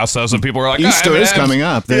my house. So some people are like, Easter is coming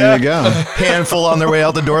up. There you go. Handful on their way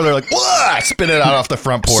out the door. They're like, "Whoa!" Spit it out off the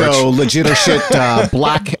front porch. So legit or shit,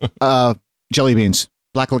 black jelly beans,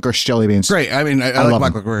 black licorice jelly beans. Great. I mean, I love like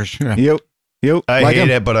black them. licorice. Yeah. You. I like hate 'em?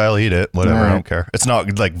 it, but I'll eat it. Whatever. All I right. don't care. It's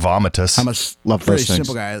not like vomitous. I'm a Love very those things.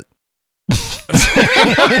 simple guy.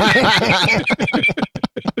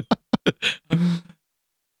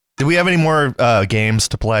 Do we have any more games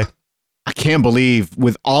to play? I can't believe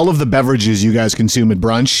with all of the beverages you guys consume at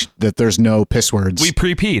brunch that there's no piss words. We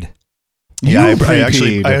pre-peed. Yeah, I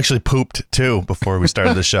pre-peed. actually pooped too before we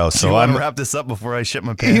started the show. So I'm wrap this up before I shit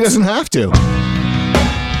my pants. He doesn't have to.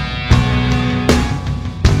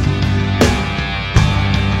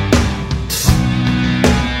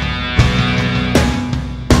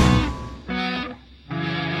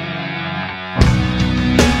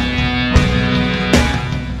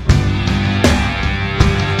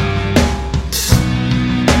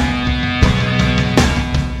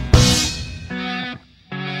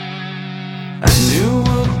 I knew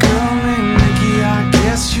a girl named Nikki, I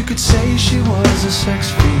guess you could say she was a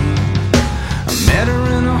sex fiend. I met her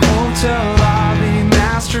in a hotel lobby,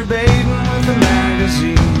 masturbating with a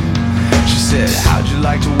magazine. She said, how'd you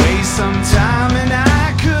like to waste some time? And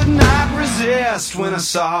I could not resist when I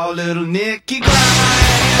saw little Nikki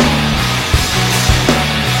grind.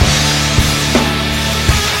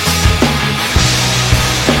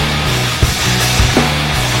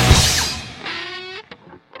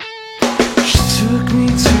 Took me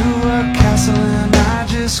to a castle and I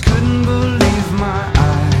just couldn't believe my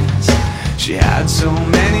eyes. She had so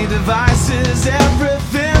many devices,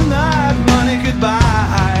 everything that money could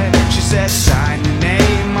buy. She said, sign your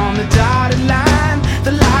name on the dotted line.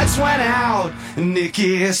 The lights went out and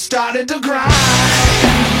Nikki started to grind.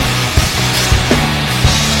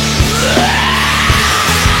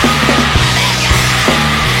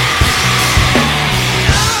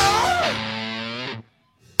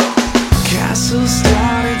 Castle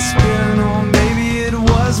started spinning, or maybe it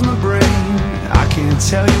was my brain. I can't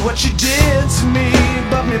tell you what you did to me,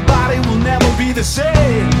 but my body will never be the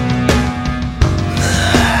same.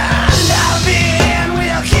 Loving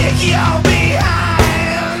will kick your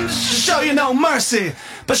behind. She'll show you no mercy,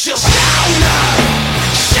 but she'll show enough,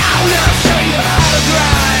 show you how to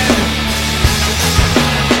grind.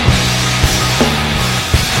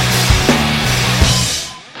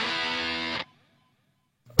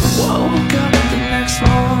 Woke up the next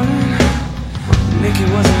morning, Nikki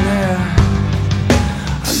wasn't there.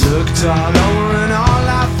 I looked all over and all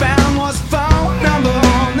I found was a phone number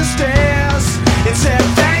on the stairs. It said,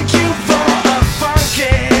 thank you for a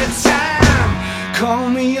funky time. Call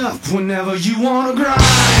me up whenever you wanna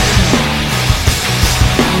grind.